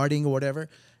from partying or whatever.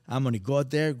 I'm gonna go out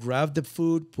there, grab the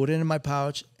food, put it in my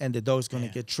pouch, and the dog's gonna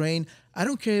get trained. I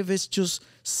don't care if it's just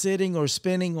sitting or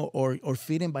spinning or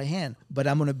feeding by hand, but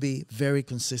I'm gonna be very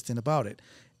consistent about it.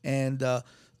 And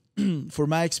for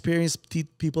my experience,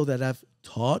 people that I've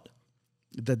taught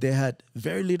that they had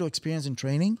very little experience in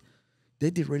training,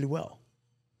 they did really well.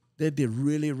 They did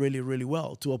really, really, really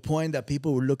well to a point that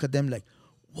people would look at them like,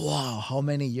 wow, how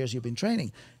many years you've been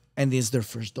training? And it's their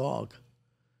first dog.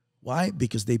 Why?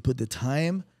 Because they put the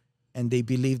time and they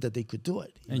believed that they could do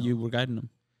it. You were guiding them.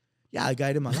 Yeah, I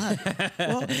guide them a lot.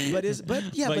 But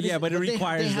it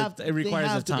requires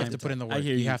the time. You have to put in the work.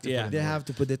 You have to. They have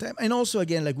to put the time. And also,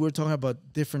 again, like we're talking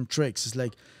about different tricks. It's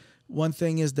like one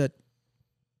thing is that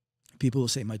people will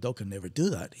say, my dog can never do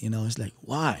that. It's like,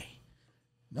 why?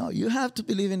 No, you have to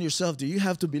believe in yourself. You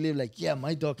have to believe like, yeah,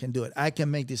 my dog can do it. I can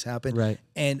make this happen. Right.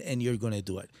 And you're going to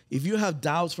do it. If you have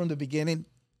doubts from the beginning,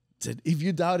 if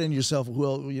you doubt in yourself,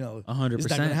 well, 100%. It's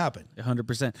not going to happen.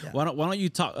 100%. Yeah. Why don't you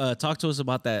talk to us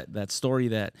about that story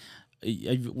that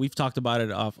we've talked about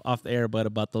it off the air, but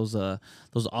about those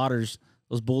otters,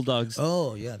 those bulldogs.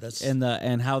 Oh yeah, that's and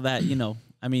how that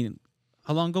I mean,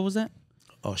 how long ago was that?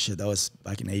 Oh shit, that was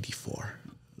back in '84.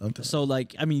 So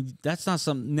that's not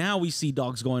some. Now we see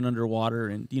dogs going underwater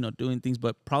and doing things,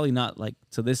 but probably not like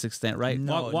to this extent, right?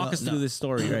 Walk us through this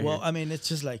story, right? Well, here. It's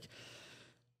just like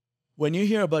when you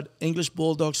hear about English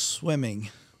bulldogs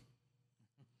swimming,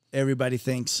 everybody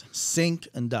thinks sink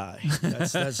and die.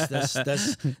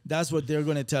 That's what they're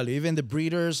going to tell you. Even the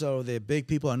breeders or the big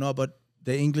people I know about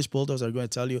the English bulldogs are going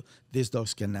to tell you these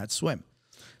dogs cannot swim.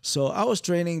 So I was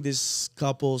training these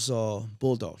couples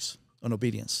bulldogs on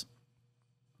obedience.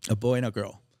 A boy and a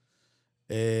girl.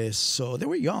 So they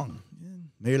were young,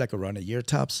 maybe like around a year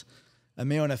tops. A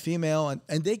male and a female.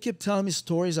 And they kept telling me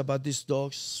stories about these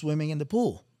dogs swimming in the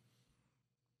pool.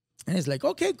 And it's like,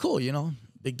 okay, cool,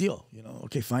 big deal.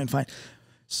 Okay, fine.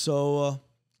 So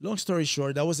long story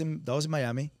short, that was in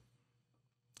Miami.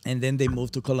 And then they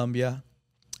moved to Colombia.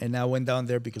 And I went down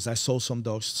there because I sold some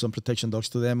dogs, some protection dogs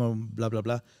to them, and blah, blah,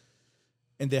 blah.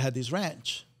 And they had this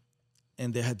ranch.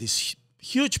 And they had this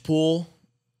huge pool.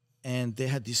 And they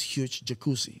had this huge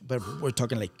jacuzzi, but we're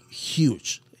talking like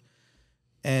huge.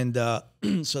 And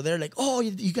so they're like, oh,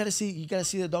 you gotta see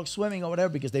the dog swimming or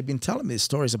whatever, because they've been telling me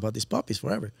stories about these puppies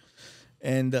forever.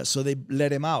 And so they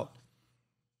let him out.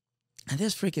 And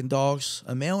there's freaking dogs,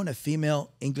 a male and a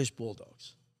female English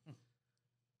bulldogs.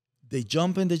 They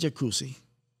jump in the jacuzzi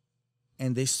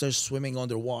and they start swimming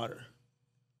underwater.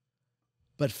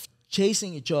 But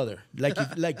chasing each other.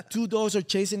 Like two dogs are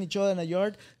chasing each other in a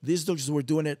yard, these dogs were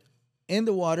doing it in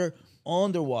the water,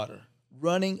 underwater,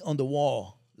 running on the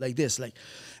wall like this.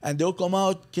 And they'll come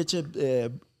out, get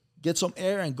some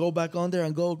air and go back under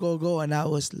and go. And I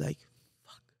was like,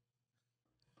 fuck.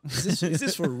 Is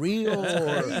this for real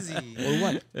or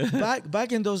what?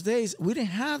 Back in those days, we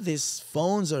didn't have these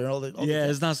phones or all that.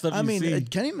 It's not stuff you see.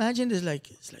 Can you imagine this?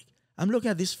 It's like, I'm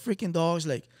looking at these freaking dogs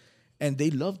and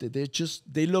they loved it.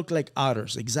 They look like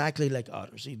otters, exactly like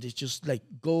otters. They just like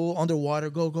go underwater,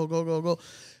 go.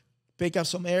 Pick up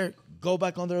some air, go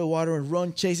back under the water and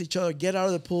run, chase each other, get out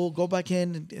of the pool, go back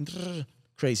in, and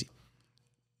crazy.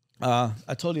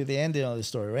 I told you the ending of the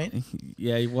story, right?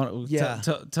 Yeah, you want? Yeah.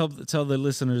 Tell the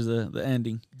listeners the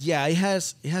ending. Yeah, it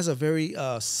has a very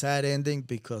sad ending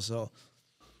because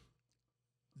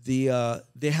they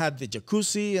had the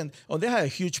jacuzzi and they had a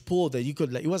huge pool that you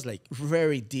could it was like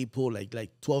very deep pool, like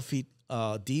 12 feet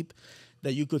deep,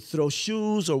 that you could throw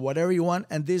shoes or whatever you want,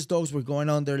 and these dogs were going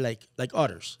on there like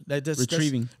otters,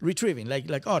 retrieving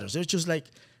like otters. They're just like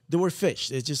they were fish.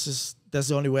 It's just that's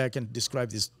the only way I can describe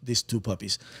these two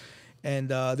puppies. And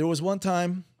there was one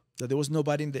time that there was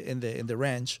nobody in the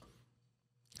ranch,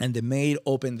 and the maid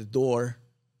opened the door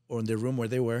or in the room where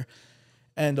they were.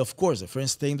 And of course, the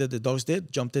first thing that the dogs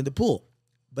did, jumped in the pool.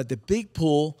 But the big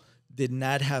pool did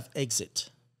not have exit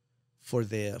for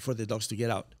the dogs to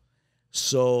get out.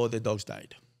 So the dogs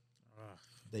died.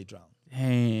 They drowned.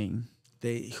 Dang.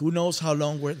 Who knows how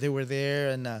long they were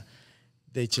there, and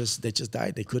they just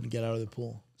died. They couldn't get out of the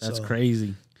pool. That's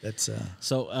crazy. That's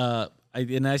I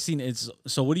seen it's.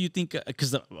 So what do you think?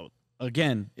 Because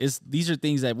again, these are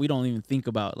things that we don't even think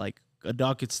about. Like a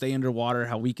dog could stay underwater,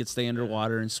 how we could stay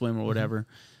underwater and swim or whatever.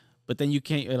 But then you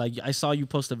can't. Like I saw you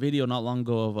post a video not long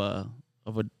ago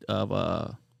of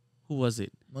a who was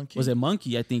it? Monkey. Was it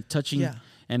monkey? I think touching. Yeah.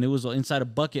 And it was inside a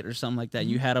bucket or something like that.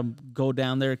 You had him go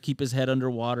down there, keep his head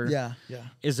underwater. Yeah.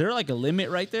 Is there like a limit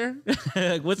right there?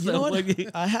 Like what's You know what? the?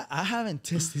 I haven't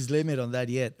tested his limit on that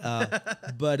yet.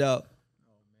 But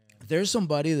there's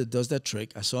somebody that does that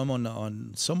trick. I saw him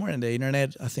on somewhere on the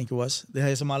internet. I think it was. He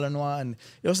has a Malinois, and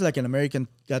it was like an American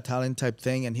Got Talent type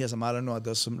thing. And he has a Malinois,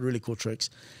 does some really cool tricks.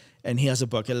 And he has a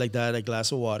bucket like that, a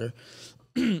glass of water,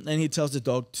 and he tells the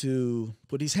dog to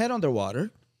put his head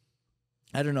underwater.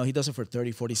 I don't know. He does it for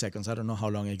 30, 40 seconds. I don't know how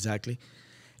long exactly.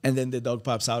 And then the dog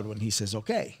pops out when he says,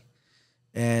 okay.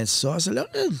 And so I said,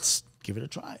 let's give it a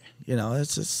try. You know,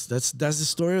 that's the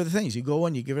story of the things. You go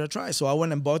and you give it a try. So I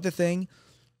went and bought the thing,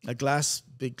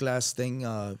 big glass thing.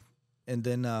 And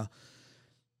then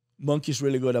Monkey's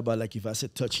really good about, like, if I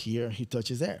said touch here, he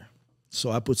touches there.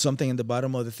 So I put something in the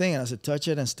bottom of the thing, and I said, touch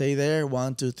it and stay there.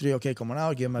 1, 2, 3. Okay, come on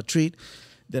out. Give him a treat.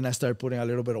 Then I started putting a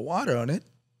little bit of water on it.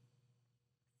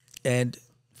 And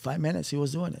 5 minutes, he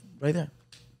was doing it right there.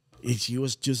 He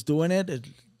was just doing it.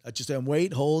 I just said,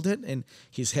 wait, hold it. And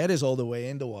his head is all the way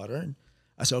in the water. And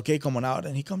I said, okay, come on out.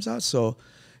 And he comes out. So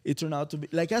it turned out to be,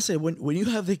 like I said, when you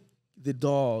have the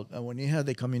dog and when you have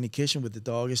the communication with the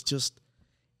dog, it's just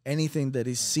anything that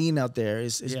is seen out there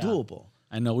is doable.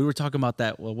 I know. We were talking about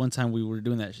that. Well, one time we were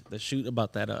doing the shoot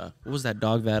about that. What was that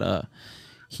dog that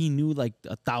he knew like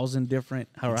 1,000 different,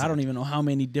 or I don't even know how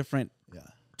many different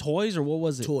toys, or what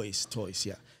was it? Toys,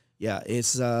 yeah.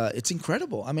 It's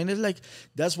incredible. I mean, it's like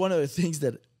that's one of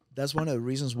the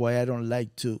reasons why I don't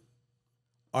like to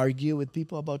argue with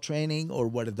people about training or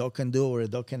what a dog can do or a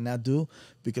dog cannot do,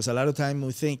 because a lot of times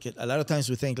we think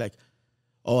like,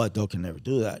 oh, a dog can never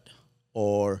do that,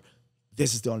 or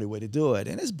this is the only way to do it,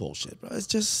 and it's bullshit, bro. It's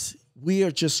just we are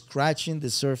just scratching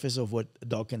the surface of what a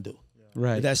dog can do.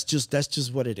 Right. That's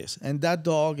just what it is, and that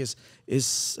dog is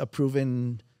a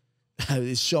proven.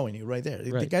 It's showing you right there.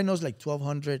 Right. The guy knows like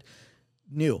 1,200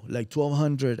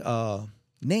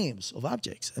 names of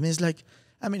objects. I mean, it's like,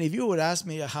 if you would ask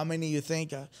me how many you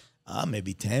think,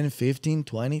 maybe 10, 15,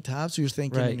 20 tops you're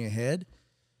thinking in your head.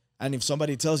 And if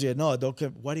somebody tells you, no, don't,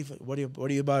 what do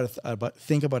you about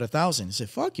think about 1,000? You say,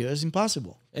 fuck you, that's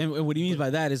impossible. And what he means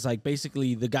by that is like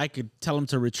basically the guy could tell him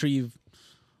to retrieve,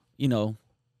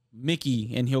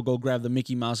 Mickey, and he'll go grab the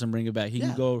Mickey Mouse and bring it back. He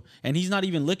can go, and he's not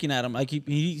even looking at him. Like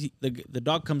the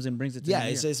dog comes and brings it to him.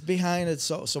 Yeah, it's behind it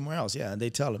somewhere else. Yeah, and they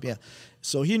tell him. Yeah,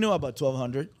 so he knew about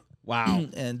 1,200. Wow.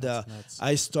 And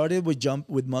I started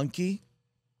with Monkey,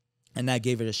 and I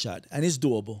gave it a shot, and it's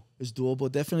doable. It's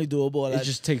doable, definitely doable. It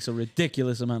just takes a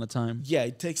ridiculous amount of time. Yeah,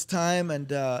 it takes time,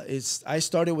 and I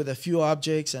started with a few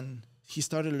objects, and he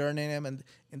started learning them, and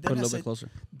then Put a little bit closer.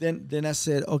 Then I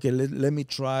said, okay, let me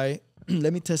try.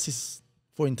 Let me test his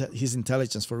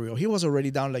intelligence for real. He was already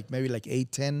down maybe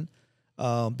 8, 10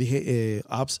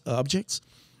 objects.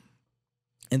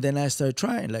 And then I started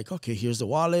trying, okay, here's the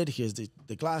wallet, here's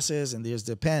the glasses, and here's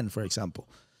the pen, for example.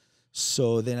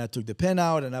 So then I took the pen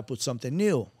out and I put something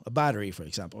new, a battery, for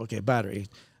example. Okay, battery.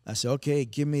 I said, okay,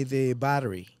 give me the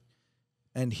battery.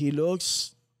 And he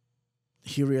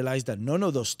realized that none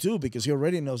of those two, because he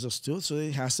already knows those two, so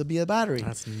it has to be a battery.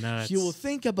 That's nuts. He will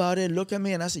think about it, look at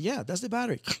me, and I said, yeah, that's the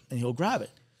battery. And he'll grab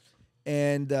it.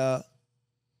 And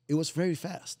it was very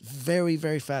fast, very,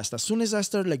 very fast. As soon as I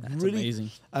started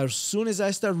amazing. As soon as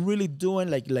I started really doing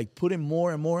like putting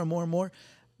more and more and more and more,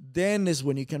 then is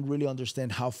when you can really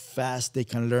understand how fast they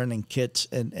can learn and catch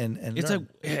and learn.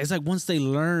 It's like once they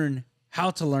learn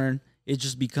how to learn, it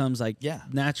just becomes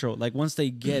natural. Like once they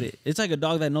get it, it's like a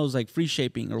dog that knows like free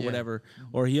shaping or whatever,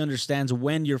 or he understands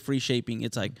when you're free shaping.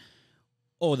 It's like,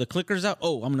 oh, the clicker's out.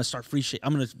 Oh, I'm gonna start free shape.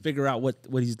 I'm gonna figure out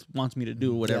what he wants me to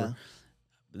do or whatever.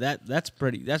 Yeah. That's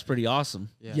pretty awesome.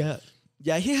 Yeah.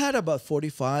 He had about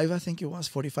 45, I think it was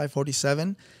 45,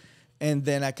 47. And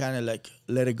then I kind of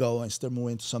let it go and start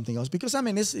moving to something else. Because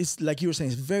it's like you were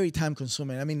saying, it's very time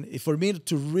consuming. For me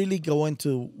to really go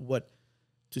into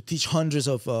to teach hundreds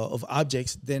of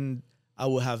objects, then I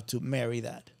will have to marry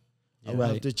that. I will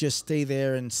have to just stay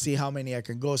there and see how many I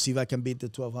can go, see if I can beat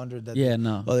the 1,200.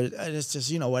 It's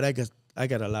just, you know what, I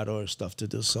got a lot of other stuff to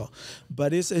do. So,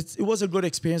 but it was a good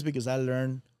experience because I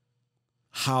learned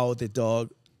how the dog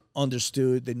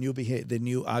understood the the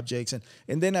new objects,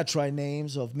 and then I tried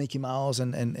names of Mickey Mouse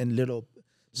and little.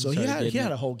 So he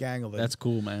had a whole gang of it. That's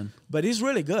cool, man. But he's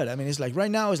really good. I mean, it's like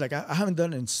right now, it's like I haven't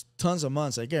done it in tons of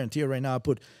months. I guarantee you right now I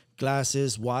put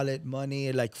glasses, wallet,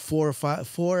 money, like four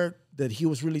that he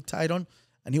was really tight on,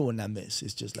 and he will not miss.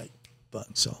 It's just like bug.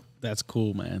 So that's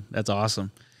cool, man. That's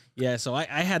awesome. Yeah, so I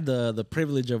had the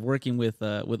privilege of working with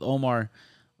Omar,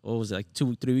 what was it, like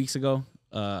 2-3 weeks ago?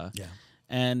 Yeah.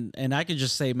 And I could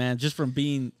just say, man, just from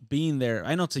being there,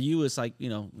 I know to you it's like,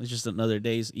 it's just another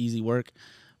day's easy work.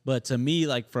 But to me,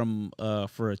 like from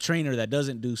for a trainer that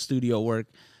doesn't do studio work,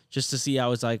 just to see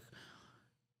how it's like.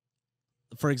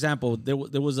 For example, there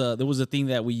was a thing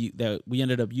that we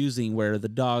ended up using where the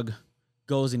dog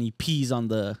goes and he pees on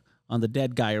the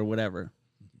dead guy or whatever.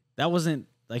 That wasn't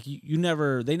like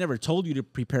they never told you to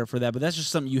prepare for that, but that's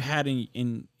just something you had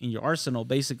in your arsenal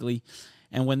basically.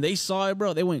 And when they saw it,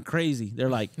 bro, they went crazy. They're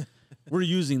like, "We're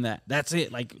using that. That's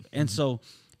it." Like, and so,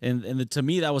 to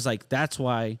me, that was like, that's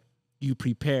why you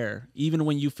prepare, even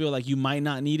when you feel like you might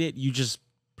not need it. You just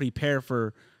prepare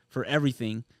for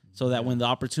everything, so that when the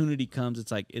opportunity comes,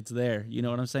 it's like it's there. You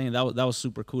know what I'm saying? That was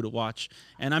super cool to watch.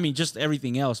 And I mean, just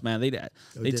everything else, man. They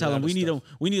tell them we need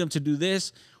them to do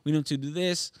this. We need them to do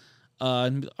this.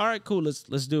 And all right, cool.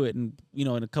 Let's do it. And in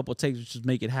a couple of takes, just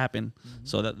make it happen.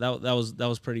 So that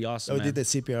was pretty awesome. Did the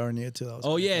CPR on you too?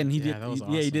 Oh yeah, and he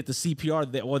awesome. did the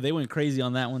CPR. They went crazy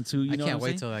on that one too. I can't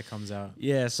wait till that comes out.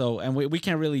 Yeah. So and we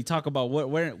can't really talk about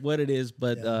what it is,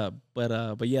 but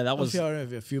yeah, that was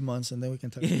a few months, and then we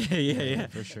can talk. Yeah,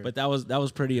 for sure. But that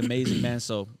was pretty amazing, man.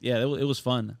 So yeah, it was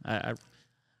fun. I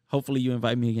hopefully you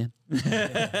invite me again.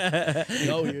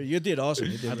 No, you did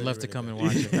awesome. I'd love to come and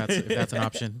watch if that's an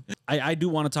option. I do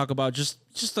want to talk about just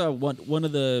one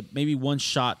of the maybe one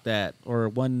shot or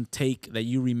one take that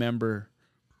you remember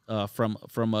from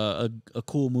a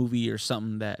cool movie or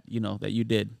something that you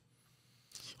did.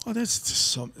 Oh,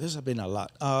 there's been a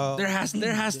lot. There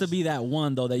has to be that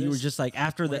one though that you were just like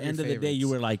after the end of the day you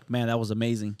were like, man, that was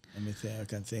amazing. Let me think. I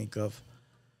can think of.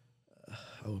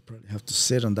 I would probably have to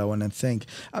sit on that one and think.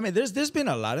 I mean, there's been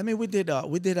a lot. I mean, we did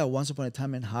Once Upon a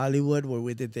Time in Hollywood where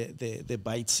we did the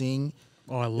bite scene.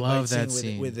 Oh, I love that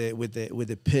scene with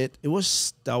the pit. That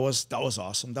was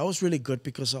awesome. That was really good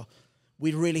because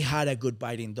we really had a good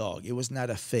biting dog. It was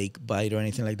not a fake bite or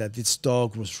anything like that. This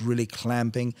dog was really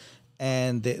clamping,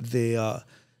 and the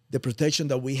protection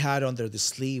that we had under the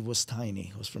sleeve was tiny.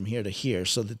 It was from here to here,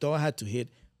 so the dog had to hit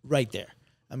right there.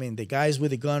 I mean, the guy's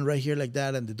with the gun right here like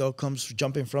that, and the dog comes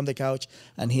jumping from the couch,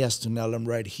 and he has to nail him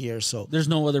right here. So there's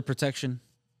no other protection.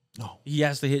 No, he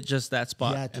has to hit just that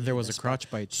spot. And there was a crotch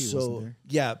bite too, wasn't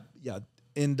there? Yeah.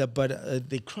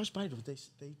 The crotch bite,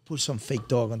 they put some fake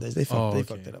dog on this. They fucked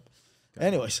it up.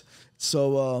 Anyways,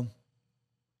 so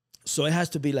it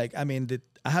has to be like, I mean,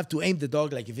 I have to aim the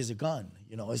dog like if it's a gun.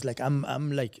 It's like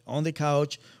I'm like on the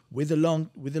couch with the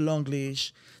long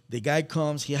leash. The guy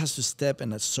comes, he has to step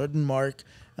in a certain mark,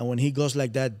 and when he goes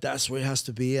like that, that's where it has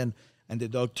to be. And the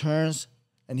dog turns,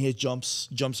 and he jumps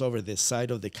over the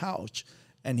side of the couch,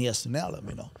 and he has to nail him.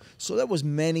 So there was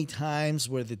many times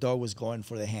where the dog was going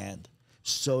for the hand.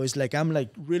 So it's like I'm like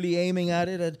really aiming at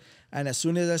it, and as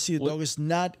soon as I see the dog is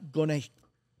not gonna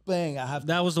bang, I have.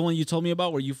 That was the one you told me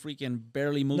about where you freaking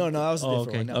barely moved. No, that was a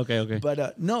different one. No. Okay.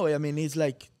 But no, I mean it's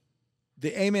like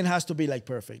the aiming has to be like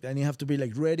perfect, and you have to be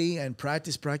like ready and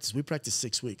practice. We practiced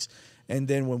 6 weeks, and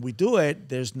then when we do it,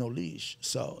 there's no leash.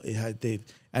 So it had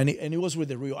and it was with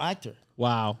the real actor.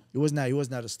 Wow. It was not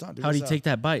a stunt. How did he take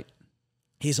that bite?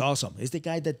 He's awesome. He's the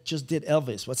guy that just did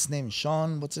Elvis. What's his name?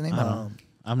 Sean. What's his name?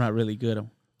 I'm not really good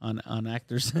on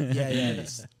actors. Yeah.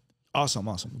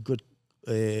 Awesome. Good.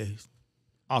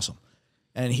 Awesome.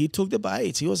 And he took the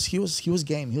bites. He was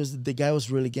game. The guy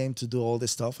was really game to do all this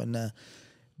stuff, and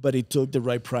but it took the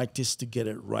right practice to get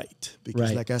it right.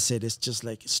 Because like I said, it's just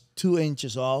like it's 2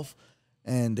 inches off,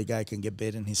 and the guy can get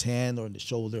bit in his hand or in the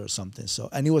shoulder or something. So,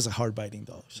 and he was a hard biting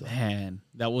dog. So. Man,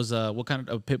 that was what kind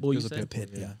of a pit bull? It was a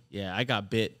pit. Yeah. Yeah, I got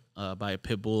bit by a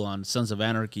pit bull on Sons of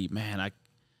Anarchy. Man,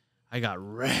 I got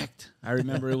wrecked. I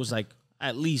remember it was like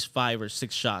at least 5 or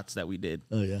 6 shots that we did.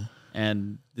 Oh yeah.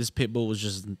 And this pit bull was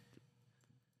just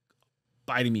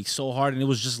biting me so hard, and it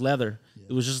was just leather. Yeah.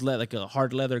 It was just like a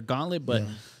hard leather gauntlet, but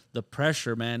the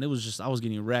pressure, man, it was just I was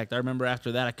getting wrecked. I remember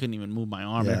after that I couldn't even move my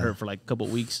arm. It hurt for like a couple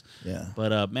of weeks. Yeah.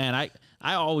 But man,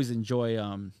 I always enjoy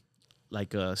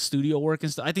like studio work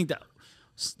and stuff. I think that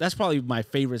that's probably my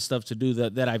favorite stuff to do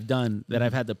that I've done, that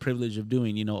I've had the privilege of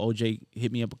doing. You know, OJ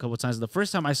hit me up a couple of times. The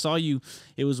first time I saw you,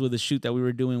 it was with a shoot that we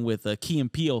were doing with Key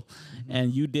and Peele,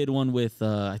 and you did one with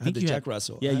I think you Jack had,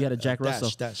 Russell. Yeah, you had a Jack Russell.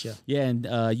 Dash, yeah. Yeah, and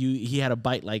he had a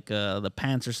bite like the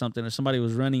pants or something, or somebody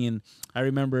was running, and I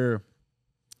remember,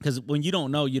 because when you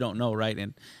don't know, right?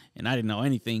 And I didn't know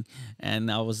anything,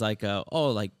 and I was like,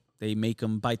 like they make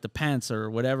them bite the pants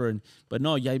or whatever, but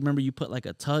no, yeah, I remember you put like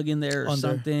a tug in there or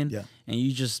something, yeah. And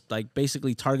you just like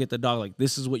basically target the dog, like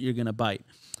this is what you're gonna bite,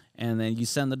 and then you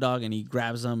send the dog and he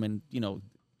grabs them, and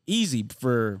easy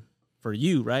for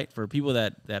you, right? For people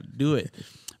that do it,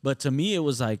 but to me it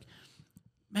was like,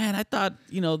 man, I thought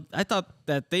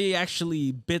that they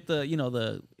actually bit but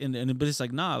it's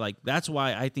like, nah, like that's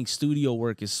why I think studio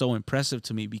work is so impressive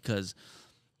to me, because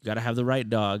you got to have the right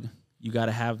dog, you got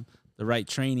to have the right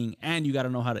training, and you got to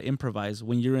know how to improvise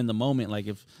when you're in the moment. Like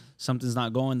if something's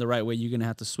not going the right way, you're gonna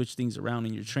have to switch things around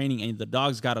in your training, and the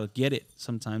dog's got to get it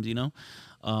sometimes,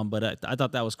 But I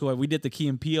thought that was cool. We did the Key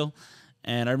and Peele,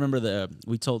 and I remember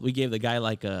we gave the guy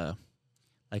like a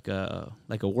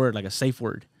word, like a safe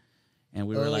word. And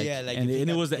we were and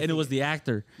it was the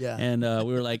actor. Yeah. And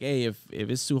we were like, hey, if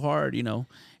it's too hard,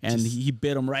 and he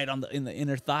bit him right in the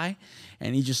inner thigh,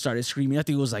 and he just started screaming. I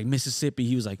think it was like Mississippi.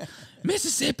 He was like,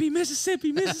 Mississippi,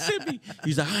 Mississippi, Mississippi.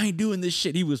 He's like, I ain't doing this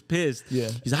shit. He was pissed. Yeah.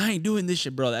 He's like, I ain't doing this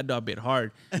shit, bro. That dog bit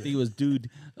hard. I think it was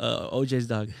OJ's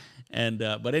dog. And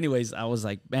but anyways, I was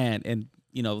like, man, and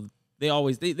they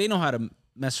know how to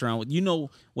mess around with,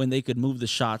 when they could move the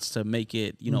shots to make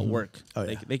it, work. Oh,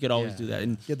 yeah. They could always do that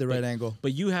and get the right angle.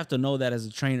 But you have to know that as a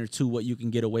trainer too, what you can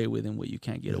get away with and what you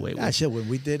can't get away with. Actually, when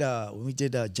we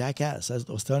did Jackass, I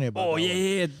was telling you about. Oh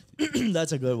yeah.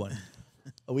 That's a good one.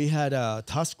 We had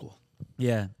Tusco.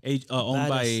 Yeah, owned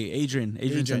by Adrian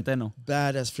Centeno.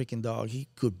 Badass freaking dog. He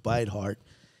could bite hard,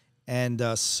 and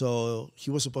so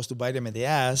he was supposed to bite him in the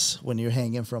ass when you're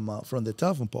hanging from the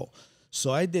telephone pole.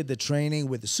 So I did the training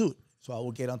with the suit. So I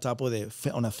will get on top of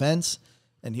on a fence,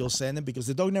 and he'll send him, because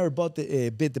the dog never bit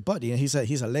the butt. He's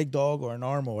a leg dog or an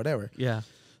arm or whatever. Yeah.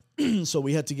 So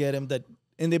we had to get him that.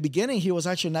 In the beginning, he was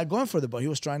actually not going for the butt. He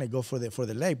was trying to go for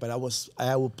the leg, but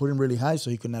I would put him really high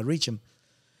so he could not reach him.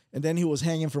 And then he was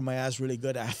hanging from my ass really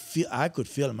good. I could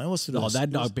feel him. That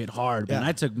dog bit hard, man.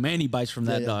 I took many bites from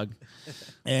that dog.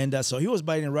 And so he was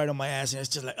biting right on my ass, and it's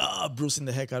just like, bruising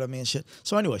the heck out of me and shit.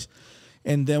 So anyways,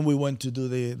 and then we went to do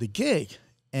the gig.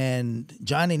 And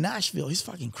Johnny Nashville, he's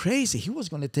fucking crazy. He was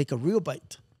going to take a real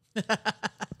bite.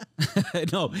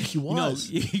 No, he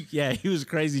was. No, he was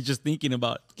crazy just thinking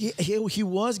about. He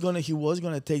was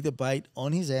gonna take the bite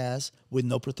on his ass with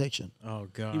no protection. Oh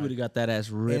God, he would have got that ass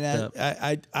ripped up.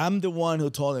 I'm the one who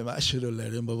told him I should have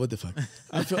let him, but what the fuck?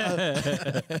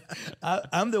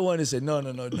 I'm the one who said no.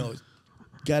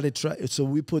 Gotta try. So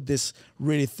we put this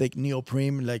really thick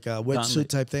neoprene, like a wetsuit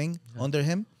type thing, under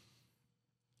him.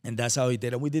 And that's how he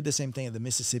did it. We did the same thing in the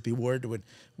Mississippi word.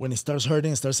 When it starts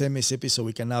hurting, it starts saying Mississippi, so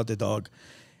we can out the dog.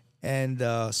 And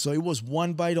so it was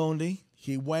one bite only.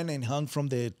 He went and hung from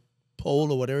the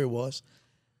pole or whatever it was.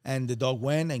 And the dog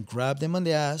went and grabbed him on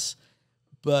the ass.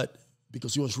 But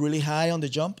because he was really high on the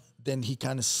jump, then he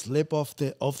kind of slipped off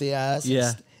the ass. Yeah.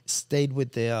 And stayed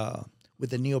with the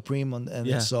neoprene.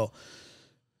 And so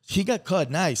he got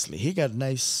cut nicely. He got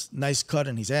nice cut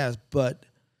on his ass, but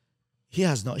he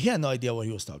had no idea what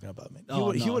he was talking about, man.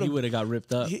 He would have got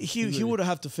ripped up. He would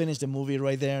have to finish the movie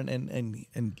right there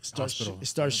and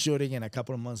start shooting, and a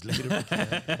couple of months later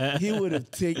he would have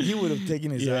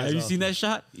taken his ass. Have you off. seen that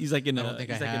shot? He's like in. I don't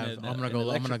think I have. I'm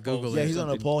gonna Google it. Yeah, he's on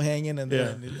a pole hanging, and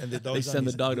the dog. They send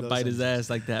the dog to bite his ass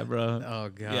like that, bro. Oh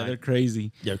God. Yeah, they're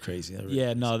crazy. They're crazy.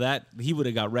 That he would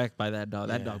have got wrecked by that dog.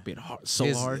 That dog bit hard.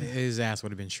 His ass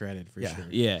would have been shredded for sure.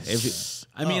 Yeah.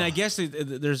 I guess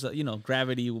there's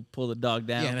gravity will pull the dog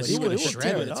down. Yeah, but he would have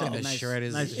shredded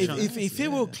it. If it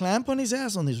will clamp on his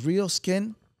ass, on his real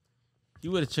skin, he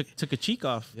would have took a cheek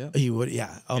off. Yeah. He would.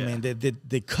 Yeah. I mean,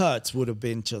 the cuts would have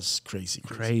been just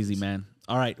crazy, man.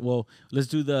 All right. Well, let's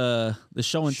do the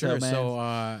show and tell, man.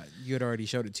 So you had already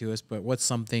showed it to us, but what's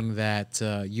something that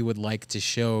you would like to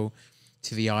show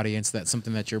to the audience? That's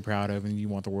something that you're proud of and you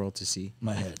want the world to see.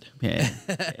 My head. Yeah.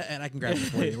 And I can grab it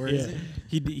for you. Where is it?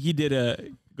 He did a.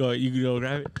 You can go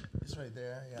grab it. It's right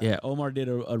there. Yeah, Omar did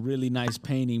a really nice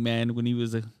painting, man, when he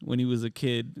was a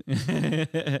kid. Let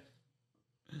me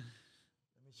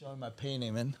show you my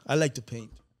painting, man. I like to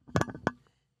paint.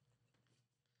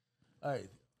 All right.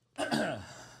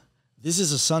 This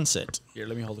is a sunset. Here,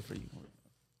 let me hold it for you.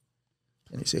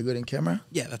 Can you see it good in camera?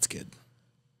 Yeah, that's good.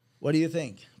 What do you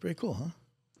think? Pretty cool, huh?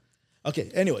 Okay.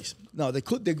 Anyways, now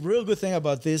the real good thing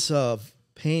about this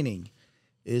painting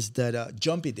is that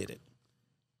Jumpy did it.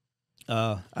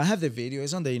 I have the video.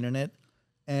 It's on the internet,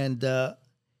 and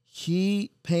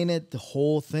he painted the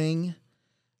whole thing.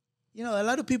 You know,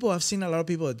 I've seen a lot of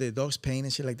people, the dogs paint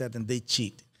and shit like that, and they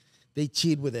cheat. They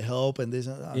cheat with the help and this.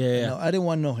 Yeah. I didn't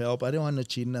want no help. I didn't want no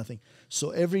cheat, nothing. So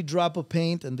every drop of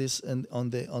paint and on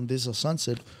this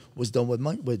sunset was done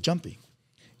with jumping.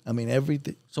 I mean,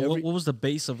 everything. So what was the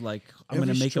base of like? I'm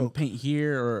gonna make them paint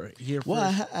here or here.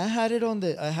 Well, first? I had it on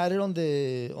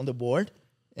the board,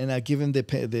 and I give him I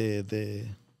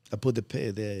put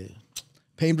the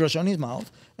paintbrush on his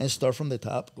mouth and start from the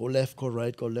top. Go left, go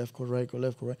right, go left, go right, go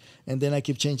left, go right. And then I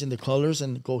keep changing the colors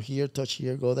and go here, touch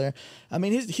here, go there. I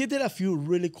mean, he did a few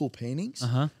really cool paintings.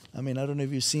 Uh-huh. I mean, I don't know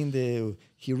if you've seen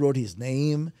he wrote his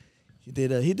name. He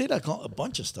did a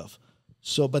bunch of stuff.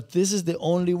 So, but this is the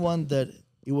only one that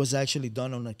it was actually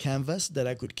done on a canvas that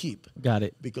I could keep. Got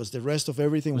it. Because the rest of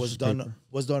everything was done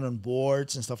on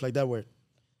boards and stuff like that where it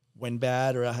went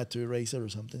bad or I had to erase it or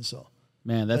something. So.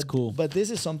 Man, that's cool. But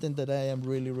this is something that I am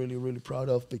really, really, really proud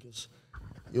of because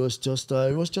it was just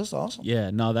awesome. Yeah,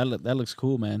 no, that looks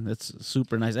cool, man. That's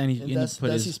super nice. And that's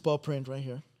his paw print right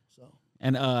here. So.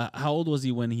 And how old was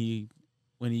he when he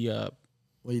when he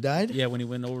died? Yeah, when he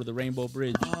went over the Rainbow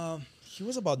Bridge. He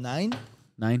was about 9.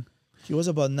 9. He was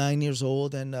about 9 years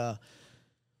old, and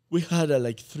we had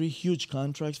like 3 huge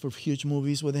contracts for huge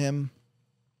movies with him,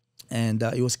 and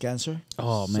it was cancer.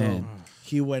 Oh man.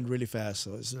 He went really fast,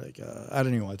 so it's like I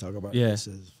don't even want to talk about it. Yeah.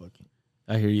 Fucking.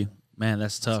 I hear you, man.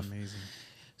 That's tough. That's amazing.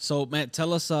 So, Matt,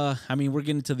 tell us. I mean, we're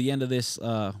getting to the end of this.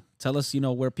 Tell us,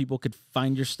 where people could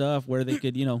find your stuff, where they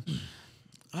could,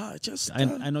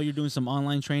 I know you're doing some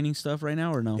online training stuff right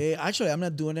now, or no? Actually, I'm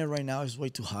not doing it right now. It's way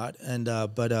too hot, and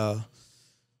but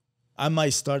I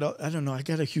might start out. I don't know. I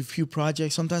got a few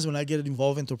projects. Sometimes when I get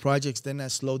involved into projects, then I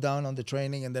slow down on the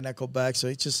training, and then I go back. So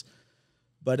it's just.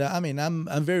 But I mean, I'm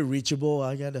very reachable.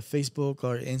 I got a Facebook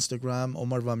or Instagram,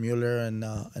 Omar Von Muller, and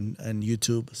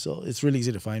YouTube. So it's really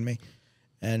easy to find me.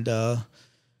 And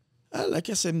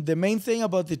like I said, the main thing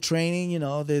about the training,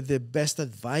 the best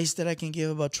advice that I can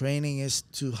give about training is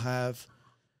to have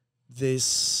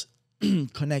this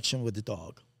connection with the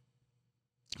dog.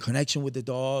 Connection with the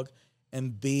dog,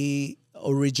 and be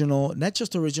original, not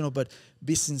just original, but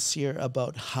be sincere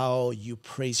about how you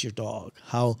praise your dog.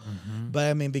 But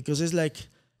I mean, because it's like,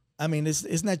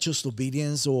 it's not just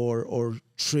obedience or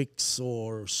tricks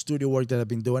or studio work that I've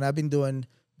been doing. I've been doing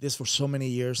this for so many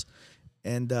years,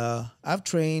 and I've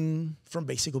trained from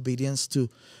basic obedience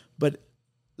but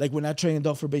like when I train a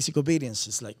dog for basic obedience,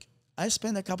 it's like I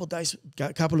spend a couple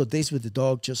of days with the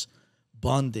dog just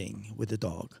bonding with the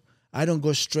dog. I don't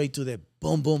go straight to the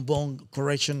boom, boom, boom,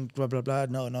 correction, blah, blah, blah.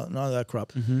 No, none of that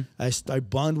crap. I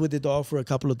bond with the dog for a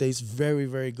couple of days. Very,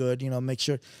 very good. Make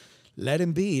sure, let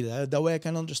him be. That way I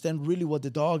can understand really what the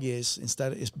dog is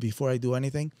before I do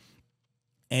anything.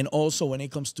 And also when it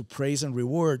comes to praise and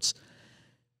rewards,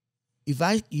 if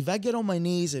I get on my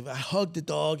knees, if I hug the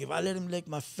dog, if I let him lick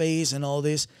my face and all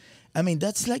this,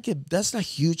 that's a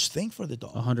huge thing for the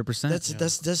dog.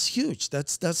 100%. That's huge.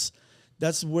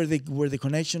 That's where the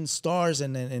connection starts,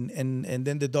 and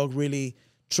then the dog really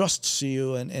trusts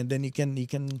you, and then you can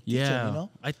teach him,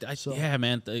 Yeah,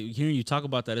 man. Hearing you talk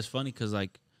about that is funny because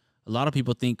like a lot of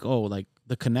people think, oh, like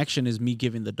the connection is me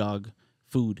giving the dog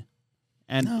food,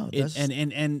 and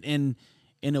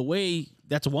in a way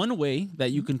that's one way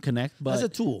that you can connect, but that's a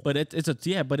tool. But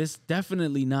it's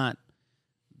definitely not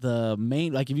the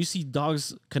main. Like if you see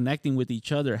dogs connecting with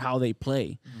each other, how they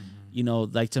play.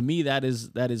 Like to me that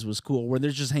was cool where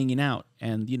they're just hanging out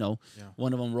and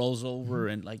one of them rolls over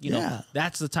and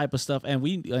that's the type of stuff,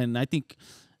 and I think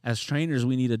as trainers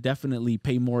we need to definitely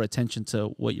pay more attention to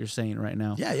what you're saying right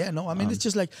now. It's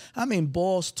just like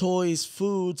balls, toys,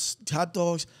 foods, hot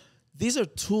dogs, these are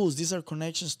tools, these are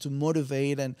connections to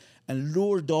motivate and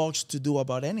lure dogs to do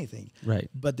about anything, right?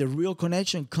 But the real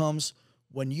connection comes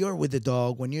when you're with the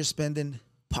dog, when you're spending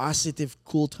positive,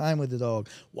 cool time with the dog,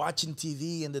 watching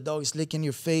TV and the dog is licking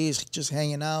your face, just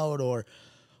hanging out,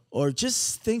 or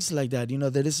just things like that.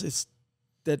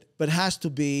 But has to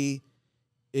be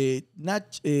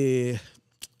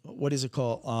what is it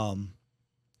called?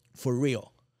 For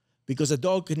real, because a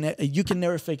dog you can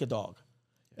never fake a dog.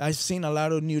 I've seen a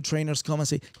lot of new trainers come and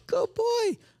say, "Good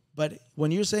boy," but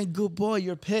when you're saying "good boy,"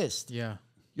 you're pissed. Yeah.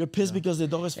 You're pissed because the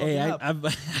dog is fucking up.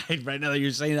 Right now that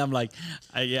you're saying that, I'm like,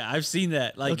 I've seen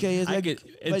that. Like, okay,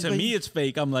 to me, it's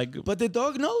fake. I'm like, but the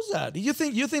dog knows that. You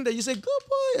think that you say good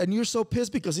boy, and you're so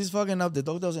pissed because he's fucking up. The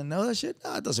dog doesn't know that shit.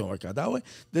 No, it doesn't work out that way.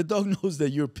 The dog knows that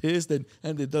you're pissed and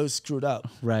the dog's screwed up.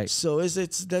 Right. So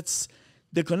that's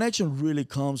the connection really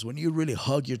comes when you really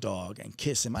hug your dog and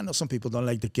kiss him. I know some people don't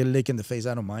like the lick in the face.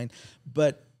 I don't mind,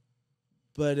 but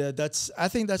But I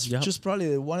think that's just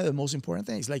probably one of the most important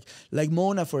things. Like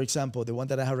Mona, for example, the one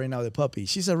that I have right now, the puppy.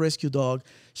 She's a rescue dog.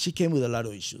 She came with a lot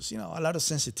of issues, a lot of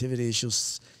sensitivity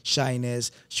issues,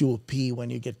 shyness. She will pee when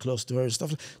you get close to her and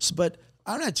stuff. So, but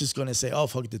I'm not just gonna say, "Oh,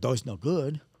 fuck, the dog's not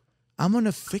good." I'm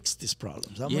gonna fix these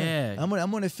problems. I'm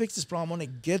gonna fix this problem. I'm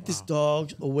gonna get this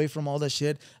dog away from all that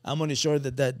shit. I'm gonna show her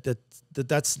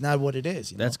that's not what it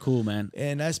is. That's cool, man.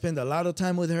 And I spend a lot of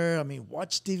time with her. I mean,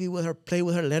 watch TV with her, play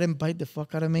with her, let him bite the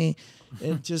fuck out of me,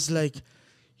 and just like,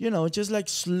 just like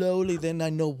slowly. Then I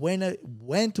know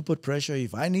when to put pressure,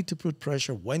 if I need to put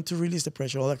pressure, when to release the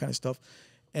pressure, all that kind of stuff,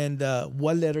 and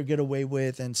what let her get away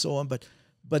with, and so on. But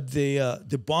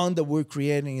the bond that we're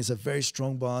creating is a very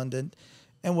strong bond,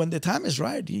 and when the time is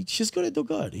right, she's gonna do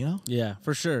good, Yeah,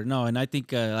 for sure. No, and I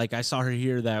think like I saw her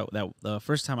here that the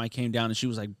first time I came down, and she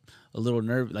was like a little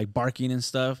nervous, like barking and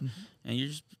stuff. Mm-hmm. And you're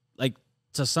just like,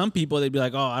 to some people they'd be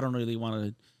like, "Oh, I don't really want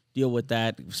to deal with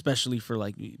that," especially for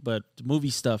but movie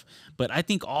stuff. But I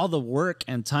think all the work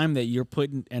and time that you're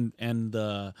putting and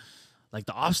the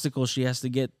the obstacles she has to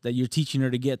get, that you're teaching her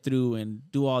to get through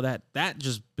and do all that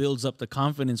just builds up the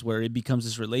confidence where it becomes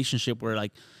this relationship where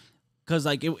because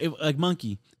like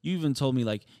Monkey, you even told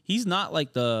me he's not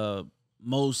the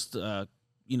most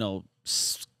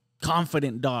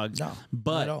confident dog. No,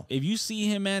 but if you see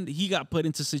him, man, he got put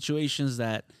into situations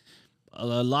that a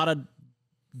lot of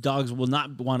dogs will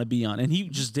not want to be on, and he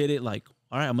just did it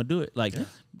all right, I'm gonna do it.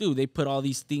 Dude, they put all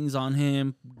these things on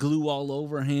him, glue all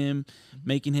over him,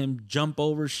 making him jump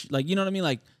over you know what I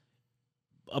mean,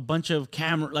 a bunch of you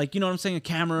know what I'm saying,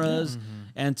 cameras.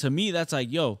 And to me that's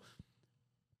yo,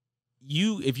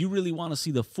 if you really want to see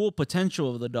the full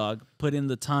potential of the dog, put in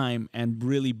the time and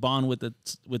really bond with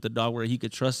the dog where he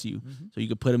could trust you, so you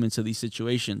could put him into these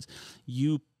situations.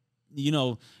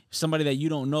 Somebody that you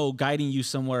don't know guiding you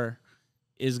somewhere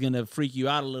is gonna freak you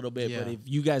out a little bit. But if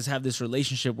you guys have this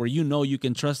relationship where you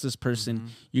can trust this person,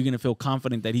 you're gonna feel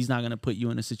confident that he's not gonna put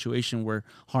you in a situation where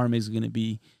harm is gonna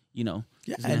be, and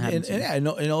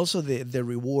also the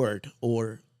reward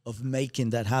of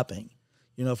making that happen.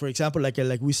 For example, like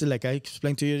we said, like I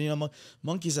explained to you,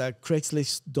 Monkey's a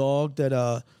Craigslist dog that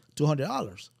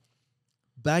 $200.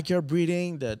 Backyard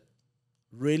breeding that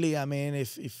really, I mean,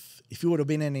 if it would have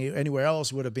been anywhere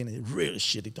else, it would have been a really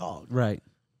shitty dog. Right.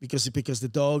 Because the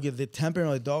dog, the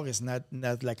temperament of the dog is not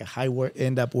like a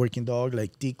end up working dog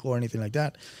like Tico or anything like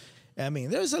that. I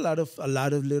mean, there's a lot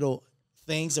of little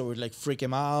things that would freak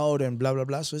him out and blah blah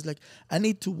blah. So it's I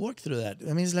need to work through that.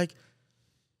 I mean, it's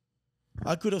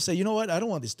I could have said, you know what, I don't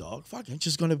want this dog. Fuck, I'm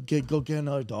just gonna go get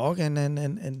another dog,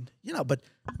 and But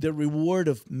the reward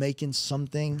of making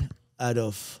something out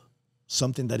of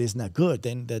something that is not good,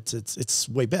 then it's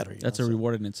way better. That's a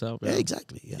reward in itself. Yeah,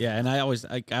 exactly. Yeah, and I always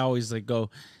go,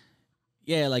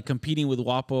 competing with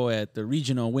Wapo at the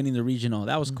regional, winning the regional,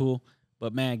 that was cool.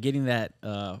 But man, getting that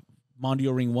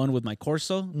Mondio Ring 1 with my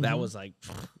Corso, that was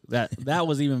that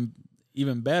was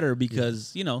even better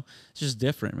because it's just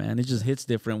different, man. It just hits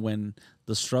different when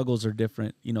the struggles are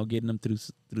different, getting them through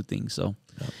things. So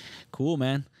cool,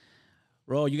 man.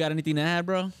 Bro, you got anything to add,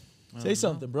 bro? Say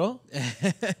something, bro.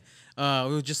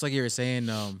 Just like you were saying,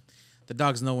 the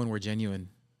dogs know when we're genuine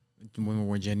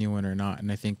or not, and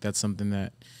I think that's something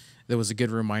that was a good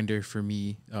reminder for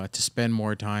me to spend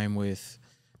more time with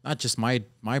not just my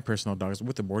personal dogs, but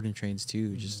with the boarding trains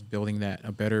too. Just building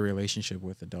a better relationship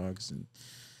with the dogs. And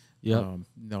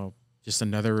just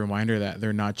another reminder that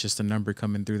they're not just a number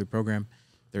coming through the program.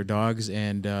 They're dogs,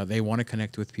 and they want to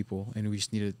connect with people, and we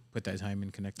just need to put that time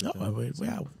and connect with them.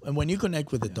 Yeah, and when you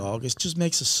connect with the dog, it just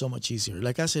makes it so much easier.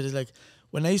 Like I said, it's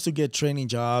when I used to get training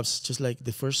jobs, just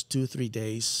the first 2-3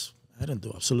 days, I don't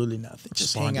do absolutely nothing.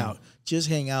 Just hang out. Just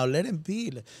hang out. Let him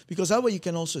be. Because that way you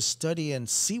can also study and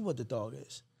see what the dog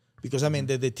is. Because I mean,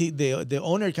 the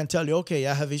owner can tell you, okay,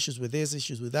 I have issues with this,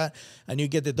 issues with that, and you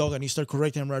get the dog and you start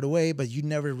correcting him right away, but you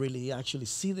never really actually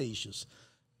see the issues.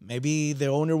 Maybe the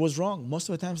owner was wrong. Most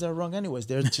of the times they're wrong anyways.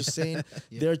 They're just saying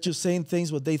they're just saying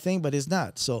things what they think, but it's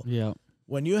not. So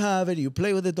when you have it, you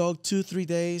play with the dog 2-3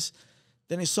 days,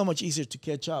 then it's so much easier to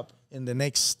catch up in the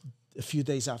next few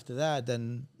days after that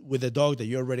than with a dog that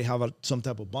you already have some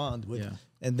type of bond with.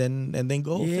 And then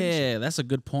go. Yeah, that's a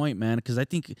good point, man. Because I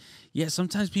think,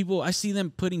 sometimes people, I see them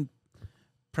putting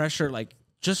pressure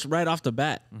just right off the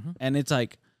bat, and it's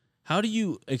how do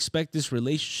you expect this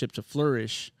relationship to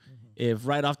flourish if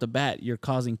right off the bat you're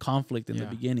causing conflict in the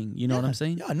beginning? You know what I'm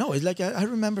saying? Yeah, no, it's I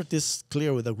remember this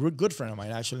clear with a good friend of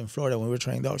mine actually in Florida when we were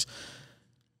training dogs.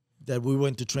 That we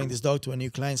went to train this dog to a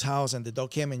new client's house, and the dog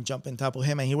came and jumped on top of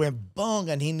him, and he went bong,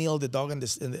 and he nailed the dog in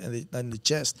the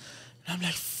chest. And I'm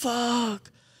like, fuck.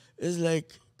 It's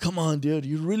come on, dude,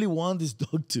 you really want this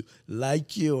dog to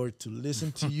like you or to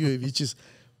listen to you? If you just,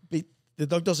 the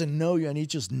dog doesn't know you and you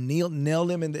just nail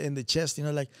him in the chest, you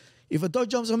know, like, if a dog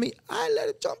jumps on me, I let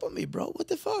it jump on me, bro. What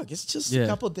the fuck? It's just a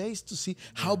couple of days to see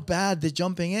how bad the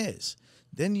jumping is.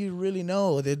 Then you really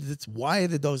know that it's why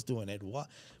the dog's doing it. What's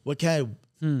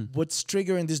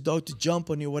triggering this dog to jump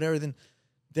on you, whatever.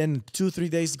 Then 2-3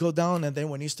 days go down, and then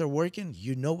when you start working,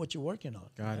 you know what you're working on.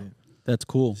 Got it. That's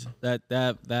cool. That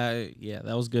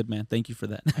was good, man. Thank you for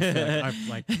that. I'm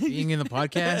like being in the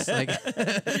podcast, like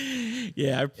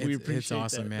we appreciate it's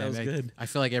awesome, that. man. That was good. I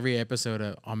feel like every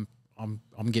episode, I'm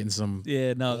getting some.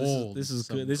 Yeah, no, this is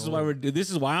good. This is why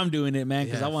this is why I'm doing it, man.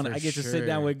 Because I get to sit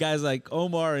down with guys like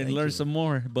Omar and learn some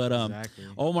more. But Exactly.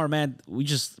 Omar, man,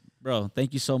 bro,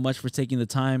 thank you so much for taking the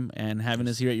time and having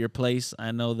us here at your place.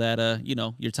 I know that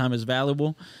your time is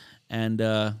valuable. And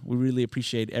we really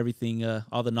appreciate everything,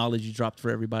 all the knowledge you dropped for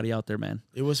everybody out there, man.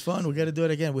 It was fun. We got to do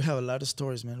it again. We have a lot of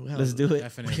stories, man. Let's do it.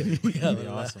 Definitely. We have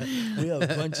awesome. We have a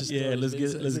bunch of stories. Yeah, let's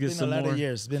get some more.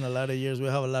 It's been a lot of years. We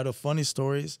have a lot of funny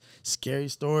stories, scary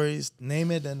stories, name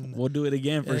it. And we'll do it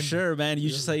again for sure, man. You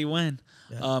should say when.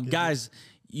 Guys,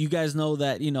 you guys know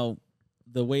that,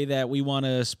 the way that we want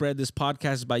to spread this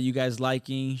podcast is by you guys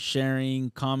liking,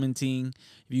 sharing, commenting.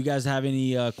 If you guys have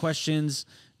any questions,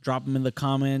 drop them in the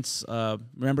comments.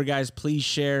 Remember, guys, please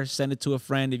share. Send it to a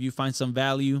friend if you find some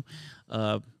value.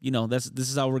 This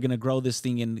is how we're gonna grow this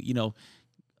thing, and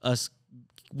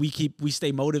we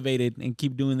stay motivated and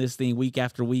keep doing this thing week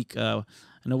after week. I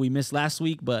know we missed last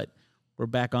week, but we're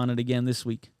back on it again this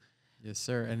week. Yes,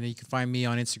 sir. And then you can find me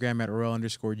on Instagram at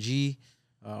Orel_G,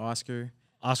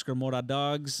 Oscar Mora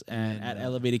Dogs, and at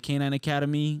Elevated Canine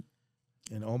Academy.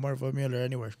 And Omar Von Muller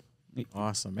anywhere.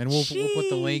 Awesome. And we'll put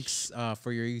the links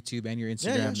for your YouTube and your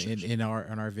Instagram in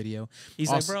our video. He's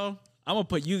also, like, bro, I'm going to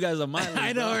put you guys on my list.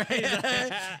 I know,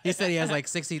 right? He said he has like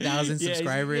 60,000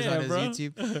 subscribers on his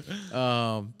YouTube.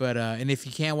 And if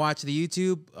you can't watch the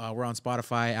YouTube, we're on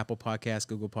Spotify, Apple Podcasts,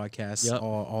 Google Podcasts,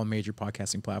 all major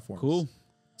podcasting platforms. Cool.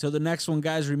 Till the next one,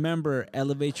 guys, remember,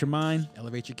 elevate your mind.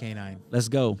 Elevate your canine. Let's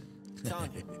go.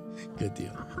 Good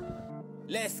deal.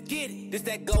 Let's get it. This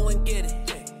that go and get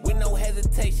it. With no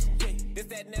hesitation. This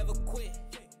that never quit.